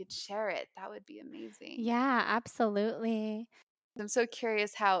 So if you could share it, that would be amazing. Yeah, absolutely. I'm so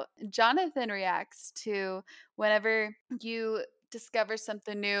curious how Jonathan reacts to whenever you discover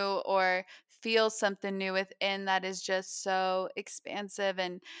something new or feel something new within that is just so expansive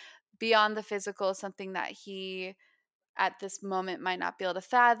and beyond the physical, something that he at this moment might not be able to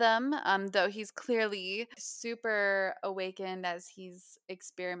fathom, though he's clearly super awakened as he's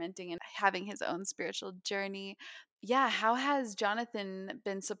experimenting and having his own spiritual journey. Yeah, how has Jonathan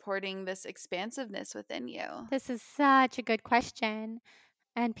been supporting this expansiveness within you? This is such a good question.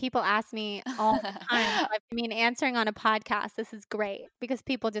 And people ask me all the time, so I mean, answering on a podcast, this is great because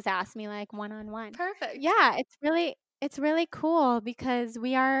people just ask me, like, one-on-one. Perfect. Yeah, it's really cool because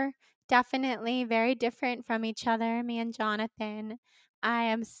we are definitely very different from each other, me and Jonathan. I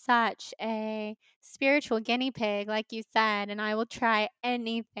am such a spiritual guinea pig, like you said, and I will try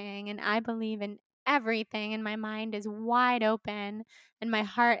anything, and I believe in everything, and my mind is wide open, and my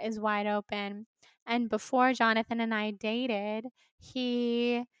heart is wide open. And before Jonathan and I dated,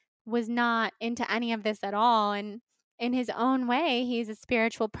 he was not into any of this at all, and in his own way, he's a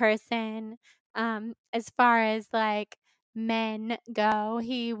spiritual person. As far as, like, men go,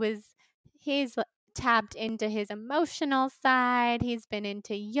 he's tapped into his emotional side, he's been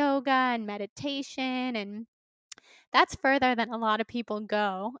into yoga and meditation, and that's further than a lot of people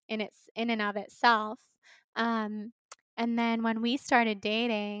go in and of itself. Um, and then when we started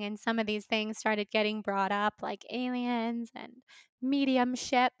dating and some of these things started getting brought up, like aliens and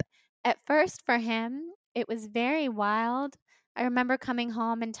mediumship, at first for him, it was very wild. I remember coming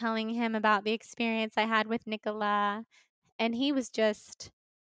home and telling him about the experience I had with Nicola, and he was just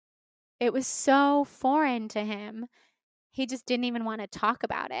it was so foreign to him. He just didn't even wanna talk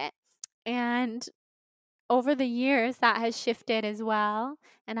about it, and over the years, that has shifted as well,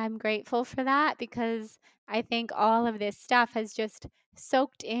 and I'm grateful for that because I think all of this stuff has just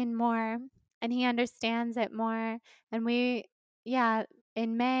soaked in more, and he understands it more, and we yeah,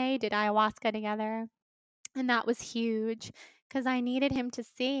 in May, did ayahuasca together, and that was huge because I needed him to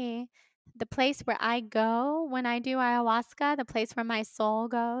see the place where I go when I do ayahuasca, the place where my soul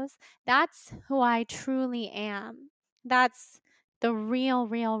goes, that's who I truly am. That's the real,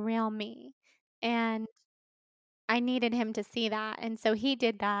 real, real me, and I needed him to see that, and so he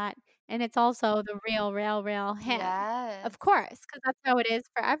did that, and it's also the real, real, real him. Yes. Of course, because that's how it is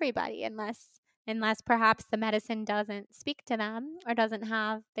for everybody unless perhaps the medicine doesn't speak to them or doesn't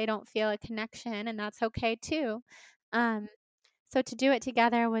have they don't feel a connection, and that's okay too. Um, so to do it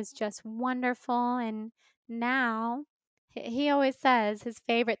together was just wonderful, and now he always says his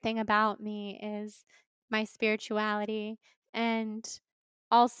favorite thing about me is my spirituality, and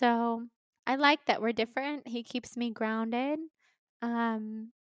also, I like that we're different. He keeps me grounded.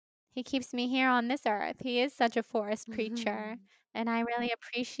 Um, he keeps me here on this earth. He is such a forest creature, and I really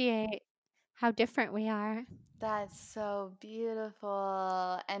appreciate how different we are. That's so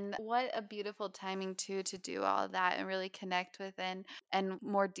beautiful. And what a beautiful timing too to do all of that and really connect with and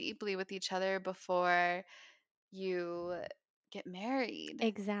more deeply with each other before you get married.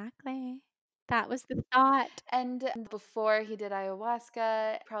 Exactly. That was the thought. And before he did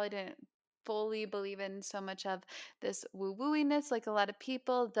ayahuasca, probably didn't fully believe in so much of this woo wooiness like a lot of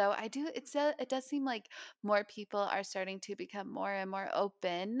people, though I do it does seem like more people are starting to become more and more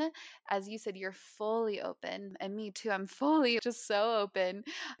open. As you said, you're fully open, and me too. I'm fully just so open,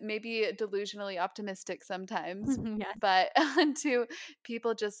 maybe delusionally optimistic sometimes. Yes. But to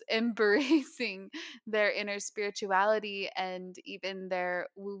people just embracing their inner spirituality and even their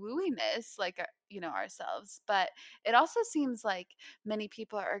woo wooiness, like ourselves. But it also seems like many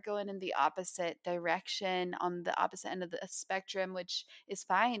people are going in the opposite direction on the opposite end of the spectrum, which is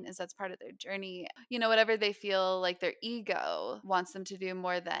fine, as that's part of their journey. Whatever they feel like their ego wants them to do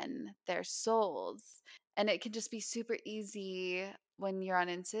more than their souls. And it can just be super easy when you're on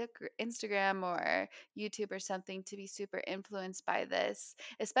Instagram or YouTube or something to be super influenced by this,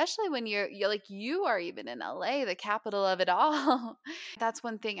 especially when you're like you are even in LA, the capital of it all. That's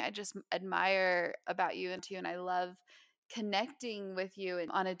one thing I just admire about you and I love connecting with you and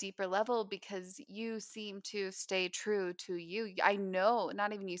on a deeper level because you seem to stay true to you. I know,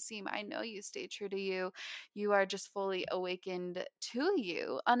 not even you seem, I know you stay true to you. You are just fully awakened to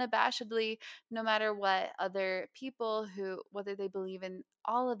you unabashedly, no matter what other people who, whether they believe in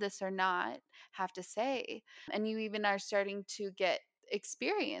all of this or not, have to say. And you even are starting to get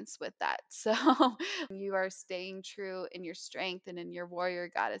experience with that. So you are staying true in your strength and in your warrior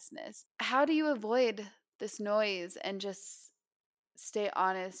goddessness. How do you avoid this noise and just stay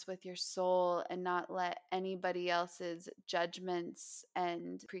honest with your soul and not let anybody else's judgments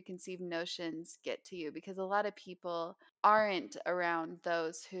and preconceived notions get to you? Because a lot of people aren't around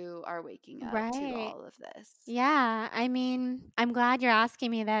those who are waking up to Right. all of this. Yeah, I mean, I'm glad you're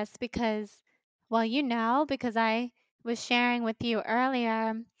asking me this because, well, because I was sharing with you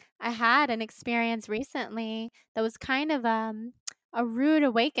earlier, I had an experience recently that was kind of a rude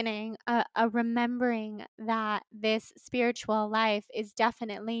awakening, a remembering that this spiritual life is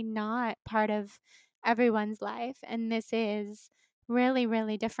definitely not part of everyone's life. And this is really,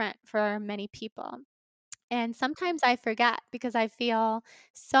 really different for many people. And sometimes I forget because I feel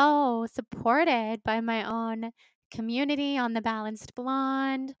so supported by my own community on the Balanced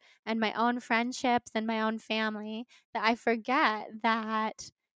Blonde and my own friendships and my own family that I forget that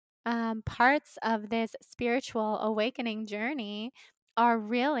parts of this spiritual awakening journey are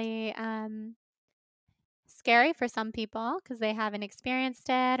really scary for some people because they haven't experienced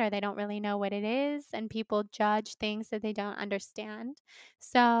it or they don't really know what it is, and people judge things that they don't understand.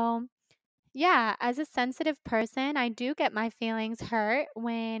 So, yeah, as a sensitive person, I do get my feelings hurt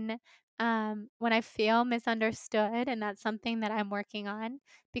when I feel misunderstood, and that's something that I'm working on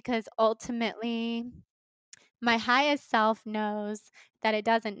because ultimately my highest self knows that it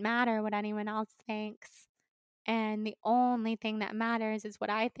doesn't matter what anyone else thinks. And the only thing that matters is what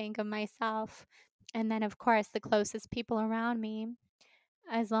I think of myself. And then, of course, the closest people around me.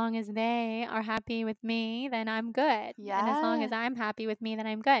 As long as they are happy with me, then I'm good, and as long as Yeah. I'm happy with me, then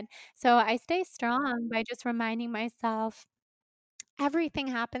I'm good. So I stay strong by just reminding myself everything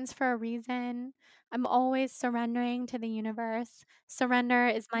happens for a reason. I'm always surrendering to the universe. Surrender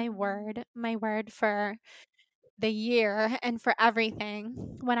is my word for the year and for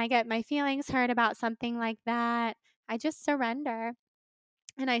everything. When I get my feelings hurt about something like that, I just surrender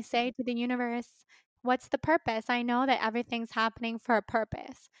and I say to the universe, what's the purpose? I know that everything's happening for a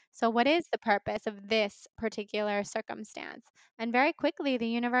purpose. So, what is the purpose of this particular circumstance? And very quickly, the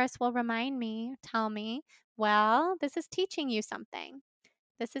universe will remind me, tell me, well, this is teaching you something.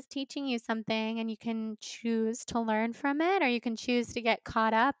 This is teaching you something, and you can choose to learn from it, or you can choose to get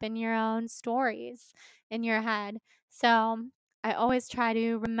caught up in your own stories in your head. So, I always try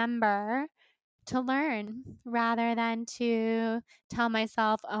to remember to learn rather than to tell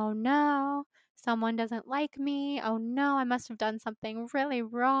myself, oh no, someone doesn't like me. Oh no, I must have done something really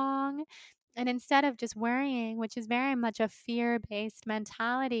wrong. And instead of just worrying, which is very much a fear based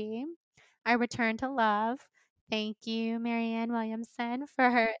mentality, I return to love. Thank you, Marianne Williamson, for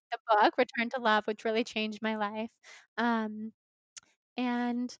the book, Return to Love, which really changed my life. Um,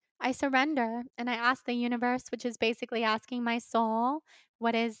 and I surrender and I ask the universe, which is basically asking my soul,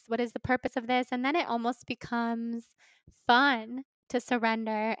 what is the purpose of this? And then it almost becomes fun to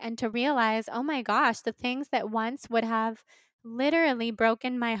surrender and to realize, oh my gosh, the things that once would have literally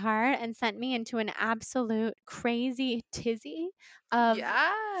broken my heart and sent me into an absolute crazy tizzy of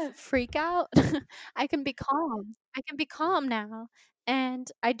Yeah. freak out, I can be calm. I can be calm now.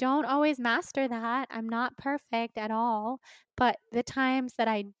 And I don't always master that. I'm not perfect at all. But the times that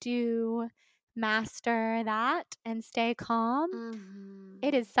I do master that and stay calm,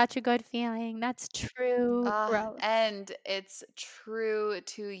 it Mhm. is such a good feeling. That's true growth. And it's true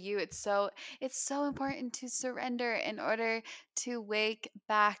to you. It's so important to surrender in order to wake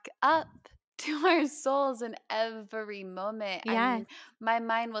back up to our souls in every moment. I Yes, mean, my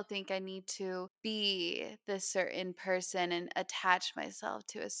mind will think I need to be this certain person and attach myself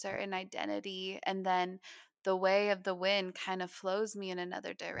to a certain identity, and then the way of the wind kind of flows me in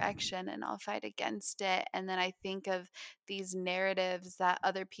another direction, and I'll fight against it. And then I think of these narratives that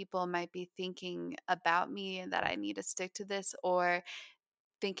other people might be thinking about me and that I need to stick to this, or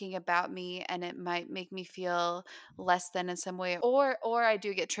thinking about me, and it might make me feel less than in some way, or I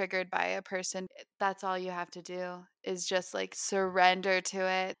do get triggered by a person. That's all you have to do is just like surrender to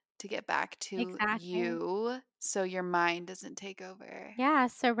it to get back to exactly. you so your mind doesn't take over Yeah,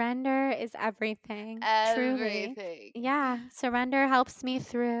 surrender is everything, truly. everything. Yeah, surrender helps me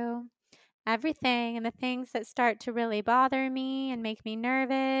through everything and the things that start to really bother me and make me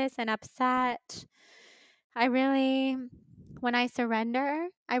nervous and upset. I really, when I surrender,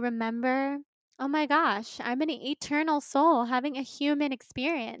 I remember, oh my gosh, I'm an eternal soul having a human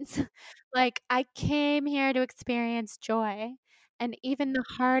experience. Like, I came here to experience joy. And even the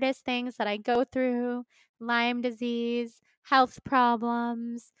hardest things that I go through, Lyme disease, health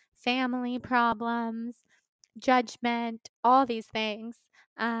problems, family problems, judgment, all these things,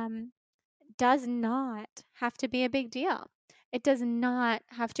 um, does not have to be a big deal. It does not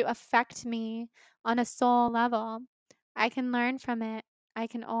have to affect me on a soul level. I can learn from it. I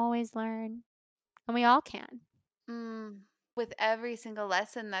can always learn, and we all can. Mm. With every single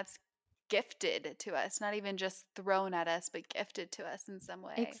lesson that's gifted to us, not even just thrown at us, but gifted to us in some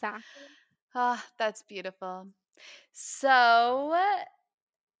way. Exactly. Ah, that's beautiful. So,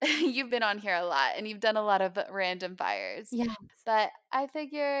 you've been on here a lot and you've done a lot of random fires, Yeah. but I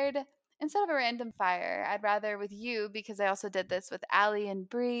figured instead of a random fire, I'd rather with you, because I also did this with Allie and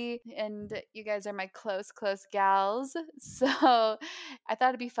Bree, and you guys are my close, close gals. So I thought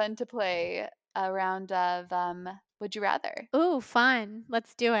it'd be fun to play a round of Would You Rather? Ooh, fun.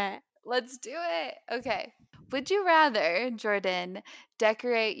 Let's do it. Let's do it. Okay. Would you rather, Jordan,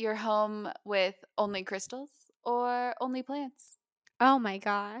 decorate your home with only crystals or only plants? Oh my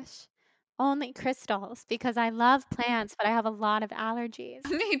gosh. Only crystals because I love plants, but I have a lot of allergies.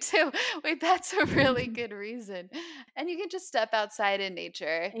 Me too. Wait, that's a really good reason. And you can just step outside in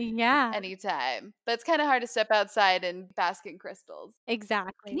nature Yeah, anytime. But it's kind of hard to step outside and bask in crystals.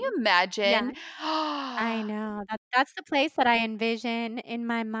 Can you exactly. Yeah, imagine? I know. That's the place that I envision in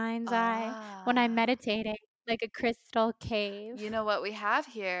my mind's eye when I'm Ah. meditating, like a crystal cave. You know what we have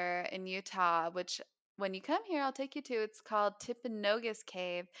here in Utah, which when you come here, I'll take you to. It's called Timpanogos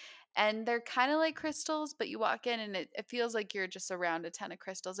Cave. And they're kind of like crystals, but you walk in and it feels like you're just around a ton of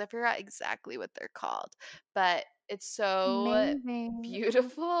crystals. I forgot exactly what they're called, but it's so Amazing.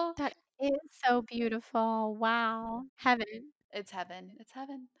 beautiful. That is so beautiful. Wow. Heaven. It's heaven. It's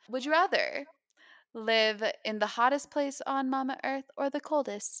heaven. Would you rather live in the hottest place on Mama Earth or the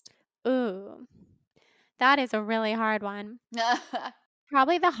coldest? Ooh, that is a really hard one.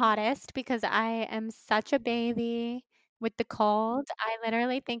 Probably the hottest because I am such a baby with the cold. I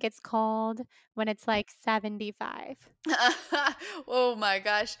literally think it's cold when it's like 75. Oh my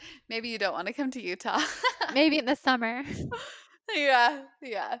gosh. Maybe you don't want to come to Utah. Maybe in the summer. Yeah,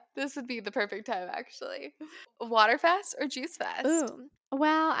 yeah. This would be the perfect time, actually. Water fast or juice fast? Ooh,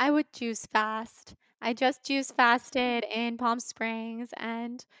 well, I would juice fast. I just juice fasted in Palm Springs,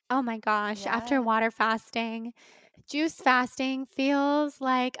 and oh my gosh, after Yeah. water fasting, juice fasting feels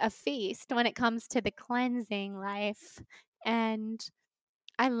like a feast when it comes to the cleansing life, and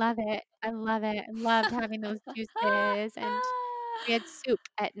I love it. I love it. I loved having those juices, and we had soup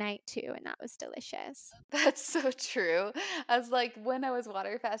at night too, and that was delicious. That's so true. I was like, when I was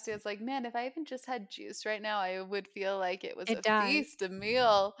water fasting, I was like, man, if I even just had juice right now, I would feel like it was It a does. feast, a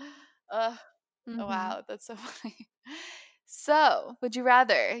meal. Ugh, Mhm. wow, that's so funny. So, would you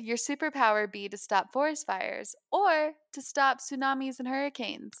rather your superpower be to stop forest fires or to stop tsunamis and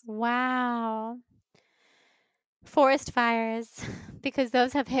hurricanes? Wow. Forest fires, because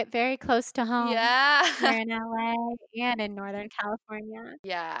those have hit very close to home Yeah. here in LA and in Northern California.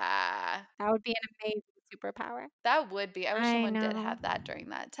 Yeah. That would be an amazing superpower. That would be. I wish I someone did know. have that during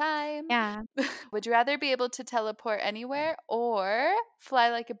that time. Yeah. Would you rather be able to teleport anywhere or fly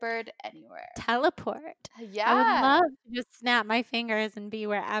like a bird anywhere? Teleport. I would Yeah. love to just snap my fingers and be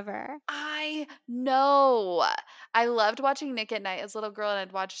wherever. I know. I loved watching Nick at Night as a little girl, and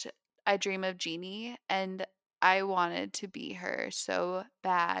I'd watch I Dream of Jeannie, and I wanted to be her so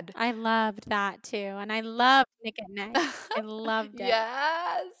bad. I loved that too, and I loved Nick at Night. I loved it.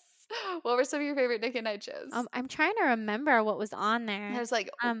 Yes. What were some of your favorite Nick at Night shows? I'm trying to remember what was on there. There's like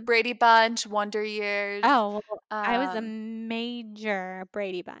Um, Brady Bunch, Wonder Years. oh, well, I was a Um, major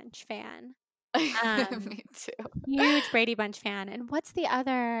Brady Bunch fan. Um, me too. Huge Brady Bunch fan. And what's the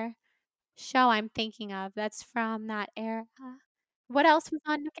other show I'm thinking of that's from that era? What else was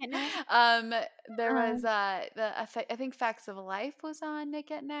on Nick at Night? Um, there was Um, I think Facts of Life was on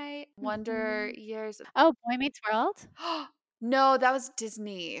Nick at Night. Wonder mhm. Years. Oh, Boy Meets World? No, that was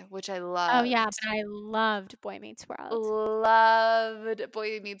Disney, which I Oh, yeah, loved. but I loved Boy Meets World. Loved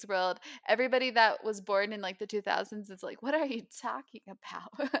Boy Meets World. Everybody that was born in like the 2000s is like, what are you talking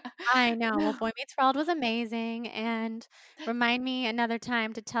about? I know. Well, No. Boy Meets World was amazing, and remind me another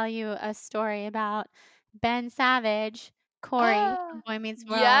time to tell you a story about Ben Savage, Corey from Ah, Boy Meets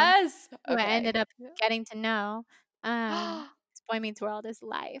World, yes. who I Okay. ended up getting to know. Um, Boy Meets World is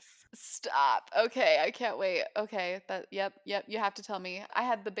life. Stop. Okay, I can't wait. Okay, yep, you have to tell me. I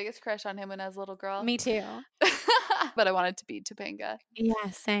had the biggest crush on him when I was a little girl. Me too. But I wanted to be Topanga. Yeah,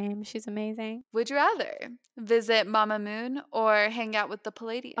 same. She's amazing. Would you rather visit Mama Moon or hang out with the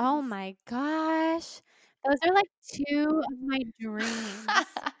Oh Palladians? my gosh. Those are like 2 of my dreams.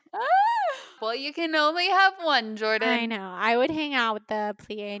 Well, you can only have one, I Jordan. know. I would hang out with the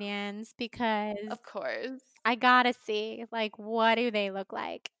Pleiadians because Of course. I gotta see, like, what do they look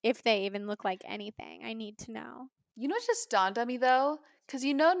like? If they even look like anything. I need to know. You know what just dawned on me though? Because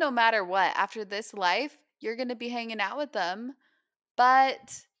you know, no matter what, after this life, you're going to be hanging out with them.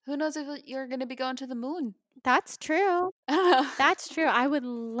 But who knows if you're going to be going to the moon? That's true. I That's true. I would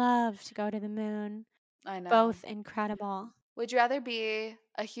love to go to the moon. know. Both incredible. Would you rather be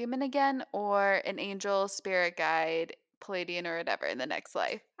a human again or an angel, spirit guide, Palladian, or whatever in the next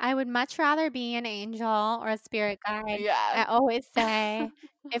life? I would much rather be an angel or a spirit guide. Yeah. I always say,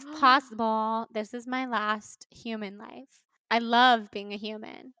 if possible, this is my last human life. I love being a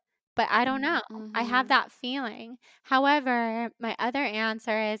human, but I don't know. I have Mm-hmm. that feeling. However, my other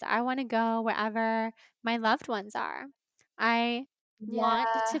answer is I want to go wherever my loved ones are. I want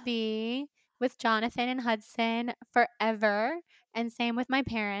Yeah. to be with Jonathan and Hudson forever, and same with my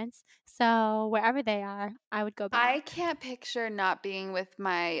parents. So wherever they are, I would go back. I can't picture not being with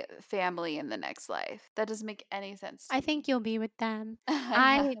my family in the next life. That doesn't make any sense to I think me. you'll be with them.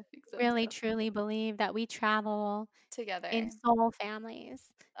 Yeah, I I think so really too. truly believe that we travel in Together. soul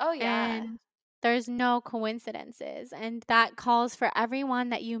families, Oh, yeah. and there's no coincidences, and that calls for everyone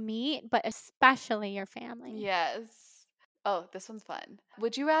that you meet, but especially your family. Yes. Oh, this one's fun.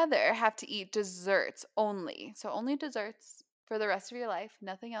 Would you rather have to eat desserts only, so only desserts for the rest of your life,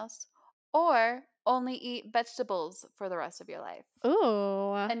 nothing else, or only eat vegetables for the rest of your life?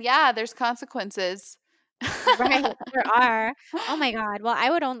 Ooh, And yeah, there's consequences. right, there are. Oh my god, well, I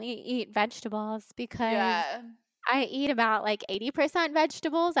would only eat vegetables because Yeah. I eat about, like, 80%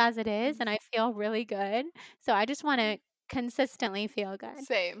 vegetables as it is, and I feel really good, so I just wanna consistently feel good.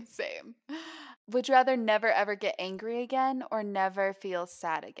 Same, same. Would you rather never ever get angry again or never feel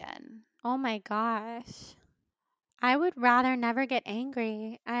sad again? Oh my gosh. I would rather never get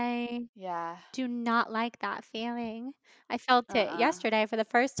angry. I Yeah. do not like that feeling. I felt it Uh-uh. yesterday for the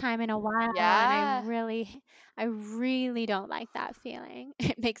first time in a while, and Yeah. I really don't like that feeling.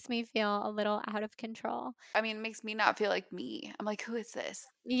 It makes me feel a little out of control. I mean, it makes me not feel like me. I'm like, who is this?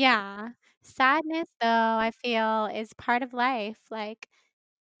 Yeah. Sadness, though, I feel is part of life. Like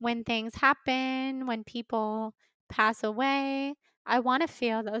when things happen, when people pass away, I want to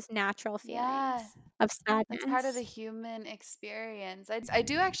feel those natural Yeah. feelings of That's part of the sadness. human experience. I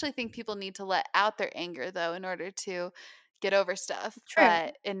do actually think people need to let out their anger though in order to get over stuff, True.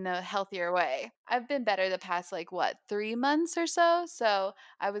 but in a healthier way. I've been better the past like what, 3 months or so. So,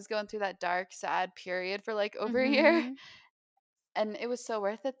 I was going through that dark, sad period for like over a year, Mhm. and it was so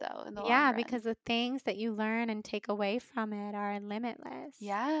worth it though in the long Yeah, run. because the things that you learn and take away from it are limitless.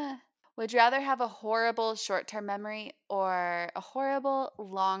 Yeah. Would you rather have a horrible short-term memory or a horrible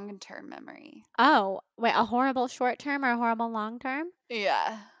long-term memory? Oh, wait, a horrible short term or a horrible long term?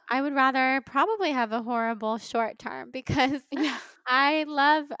 Yeah. I would rather probably have a horrible short term because Yeah. I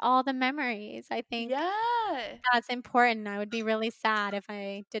love all the memories. I think Yeah. that's important. I would be really sad if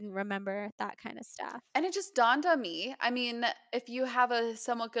I didn't remember that kind of stuff. And it just dawned on me. I mean, if you have a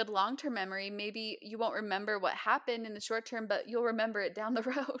somewhat good long term memory, maybe you won't remember what happened in the short term, but you'll remember it down the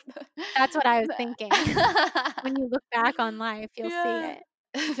road. That's what I was thinking. When you look back on life, you'll see Yeah. it.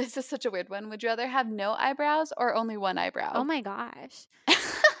 This is such a weird one. Would you rather have no eyebrows or only one Oh eyebrow? my gosh.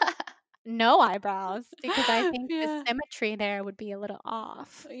 No eyebrows because I think the Yeah. symmetry there would be a little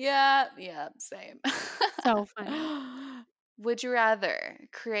off. Yeah. Yeah. Same. So funny. Would you rather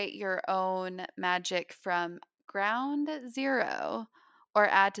create your own magic from ground zero or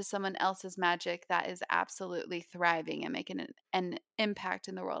add to someone else's magic that is absolutely thriving and making an impact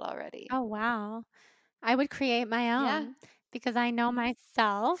in the world already? Oh, wow. I would create my Yeah. own because I know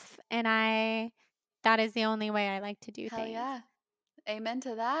myself and that is the only way I like to do Hell things. yeah. Amen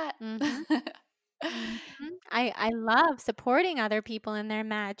to that. Mhm. Mhm. I love supporting other people in their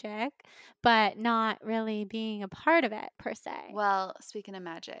magic, but not really being a part of it per se. Well, speaking of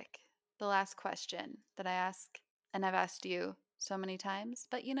magic, the last question that I ask, and I've asked you so many times,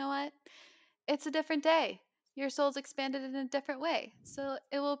 but you know what? It's a different day. Your soul's expanded in a different way. So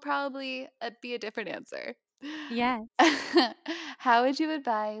it will probably be a different answer. Yes. How would you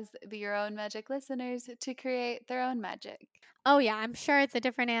advise the Your Own Magic listeners to create their own magic? Oh, yeah, I'm sure it's a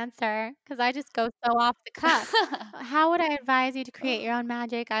different answer because I just go so off the cuff. How would I advise you to create your own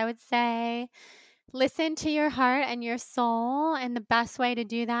magic? I would say listen to your heart and your soul. And the best way to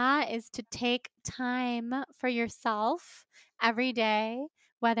do that is to take time for yourself every day,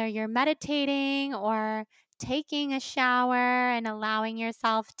 whether you're meditating or taking a shower and allowing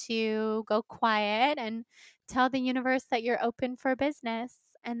yourself to go quiet and tell the universe that you're open for business.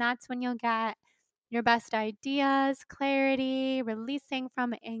 And that's when you'll get your best ideas, clarity, releasing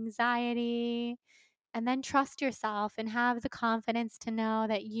from anxiety, and then trust yourself and have the confidence to know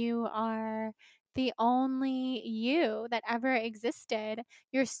that you are the only you that ever existed.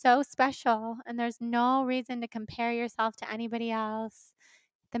 You're so special, and there's no reason to compare yourself to anybody else.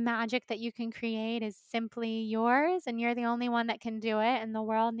 The magic that you can create is simply yours, and you're the only one that can do it, and the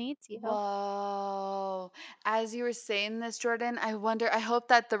world needs you. Whoa. As you were saying this, Jordan, I hope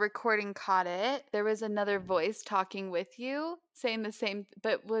that the recording caught it. There was another voice talking with you saying the same,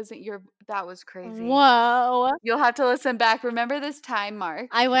 but wasn't that was crazy. Whoa. You'll have to listen back. Remember this time, Mark.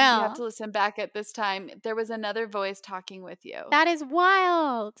 I You have will. to listen back at this time. There was another voice talking with you. That is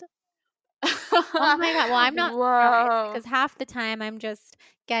wild. Oh my god. Well, I'm not surprised Whoa. because half the time I'm just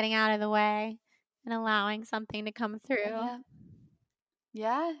getting out of the way and allowing something to come through. Yeah.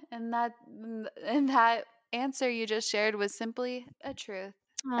 Yeah, and that answer you just shared was simply a truth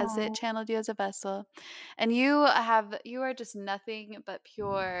as it Oh, channeled you as a vessel. And you are just nothing but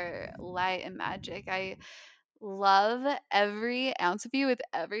pure light and magic. I love every ounce of you with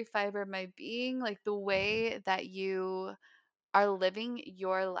every fiber of my being. Like the way that you are living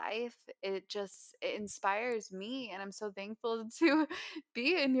your life, it inspires me and I'm so thankful to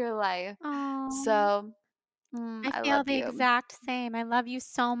be in your life. oh, So, I I feel love the you. exact same. I love you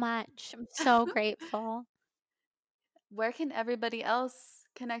so much. I'm so grateful. Where can everybody else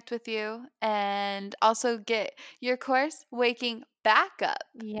connect with you and also get your course, Waking Back Up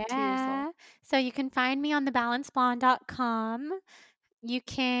to Your Soul? Yeah. So you can find me on thebalancedblonde.com. You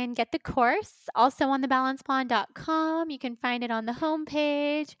can get the course also on thebalancedblonde.com. You can find it on the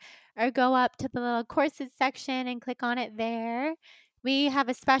homepage or go up to the little courses section and click on it there. We have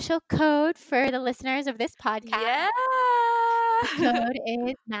a special code for the listeners of this podcast. Yeah. The code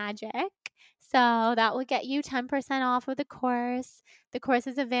is MAGIC. So that will get you 10% off of the course. The course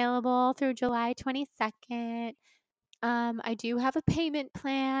is available through July 22nd. I do have a payment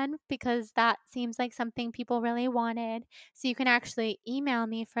plan because that seems like something people really wanted. So you can actually email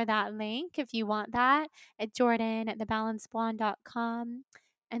me for that link if you want that at jordan@thebalancedblonde.com.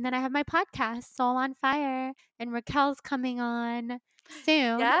 And then I have my podcast, Soul on Fire, and Raquel's coming on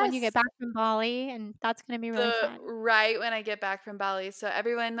soon when you get Yes. back from Bali, and that's going to be really fun. Right when I get back from Bali. So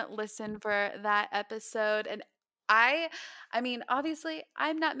everyone listen for that episode. And I I mean, obviously,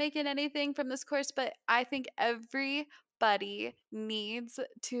 I'm not making anything from this course, but I think everybody needs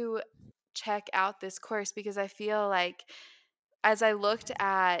to check out this course because I feel like as I looked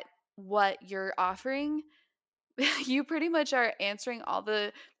at what you're offering, you pretty much are answering all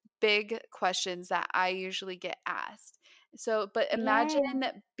the big questions that I usually get asked. So, but imagine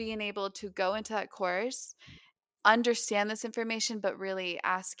Yeah. being able to go into that course, understand this information, but really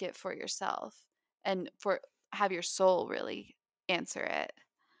ask it for yourself and for have your soul really answer it.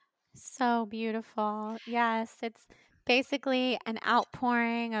 So beautiful. Yes, it's basically an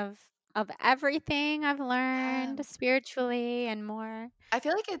outpouring of everything I've Yeah. learned spiritually and more. I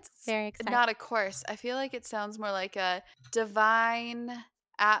feel like it's Very excited. not a course. I feel like it sounds more like a divine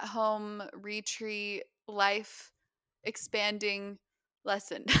at home retreat life expanding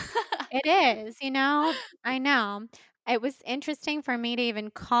lesson. It is, I know. It was interesting for me to even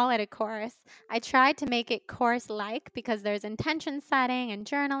call it a course. I tried to make it course-like because there's intention setting and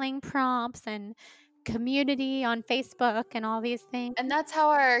journaling prompts and community on Facebook and all these things. And that's how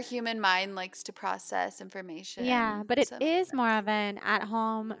our human mind likes to process Yeah, information. but it So it makes is more sense. of an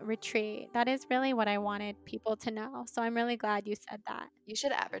at-home retreat. That is really what I wanted people to know. So I'm really glad you said that. You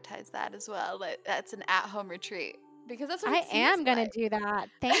should advertise that as well. That's an at-home retreat because that's what I it seems am gonna like. do that.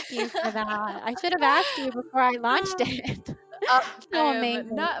 Thank you for that. I should have asked you before I launched it. I So am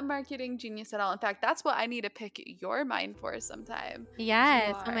amazing. not a marketing genius at all. In fact, that's what I need to pick your mind for sometime. You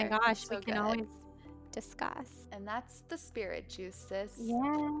Yes. Oh my are gosh, we so can good. always discuss. And that's the spirit juice, sis.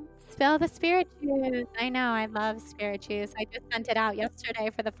 Yeah. Spill the spirit juice. I know, I love spirit juice. I just sent it out yesterday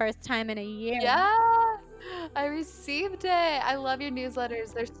for the first time in a year. Yeah, I received it. I love your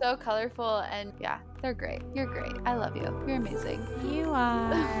newsletters. They're so colorful and yeah, they're great. You're great. I love you. You're amazing. You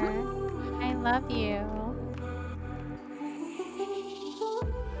are. I love you.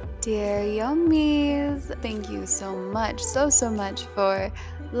 Dear Yummies, thank you so much, so much for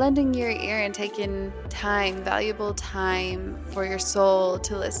lending your ear and taking time, valuable time for your soul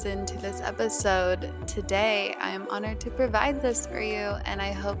to listen to this episode. Today, I am honored to provide this for you, and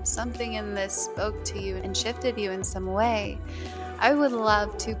I hope something in this spoke to you and shifted you in some way. I would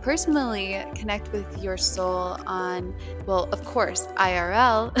love to personally connect with your soul on, well, of course,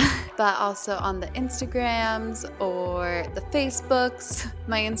 IRL, but also on the Instagrams or the Facebooks.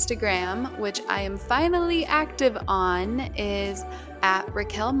 My Instagram, which I am finally active on, is at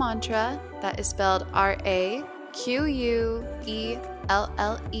Raquel Mantra. That is spelled RAQUELLE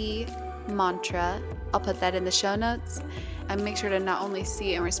Mantra. I'll put that in the show notes. And make sure to not only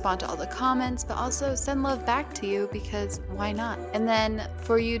see and respond to all the comments, but also send love back to you because why not? And then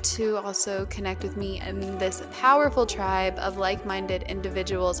for you to also connect with me and this powerful tribe of like-minded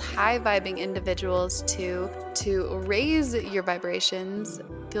individuals, high-vibing individuals to raise your vibrations,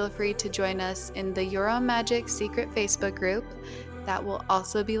 feel free to join us in the Your Own Magic secret Facebook group. That will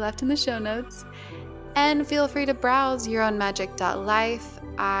also be left in the show notes. And feel free to browse yourownmagic.life.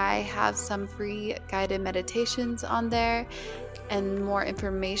 I have some free guided meditations on there and more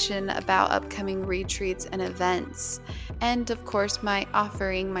information about upcoming retreats and events. And of course, my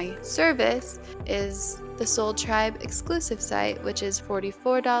service is the Soul Tribe exclusive site, which is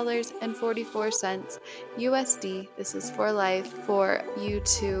 $44.44 USD. This is for life, for you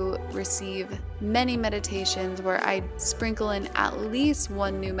to receive many meditations where I sprinkle in at least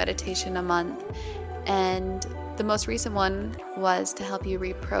one new meditation a month. And the most recent one was to help you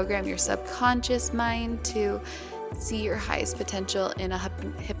reprogram your subconscious mind to see your highest potential in a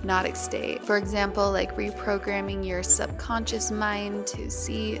hypnotic state. For example, like reprogramming your subconscious mind to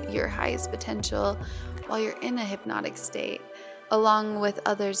see your highest potential while you're in a hypnotic state, along with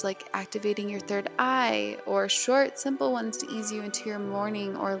others like activating your third eye or short, simple ones to ease you into your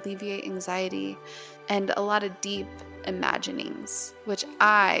morning or alleviate anxiety, and a lot of deep imaginings, which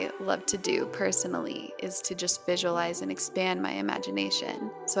I love to do personally, is to just visualize and expand my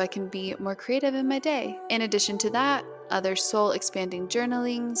imagination so I can be more creative in my day. In addition to that, other soul expanding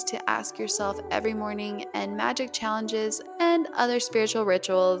journalings to ask yourself every morning, and magic challenges and other spiritual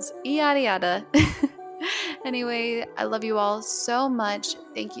rituals, yada yada. Anyway, I love you all so much.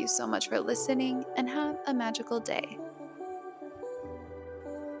 Thank you so much for listening and have a magical day.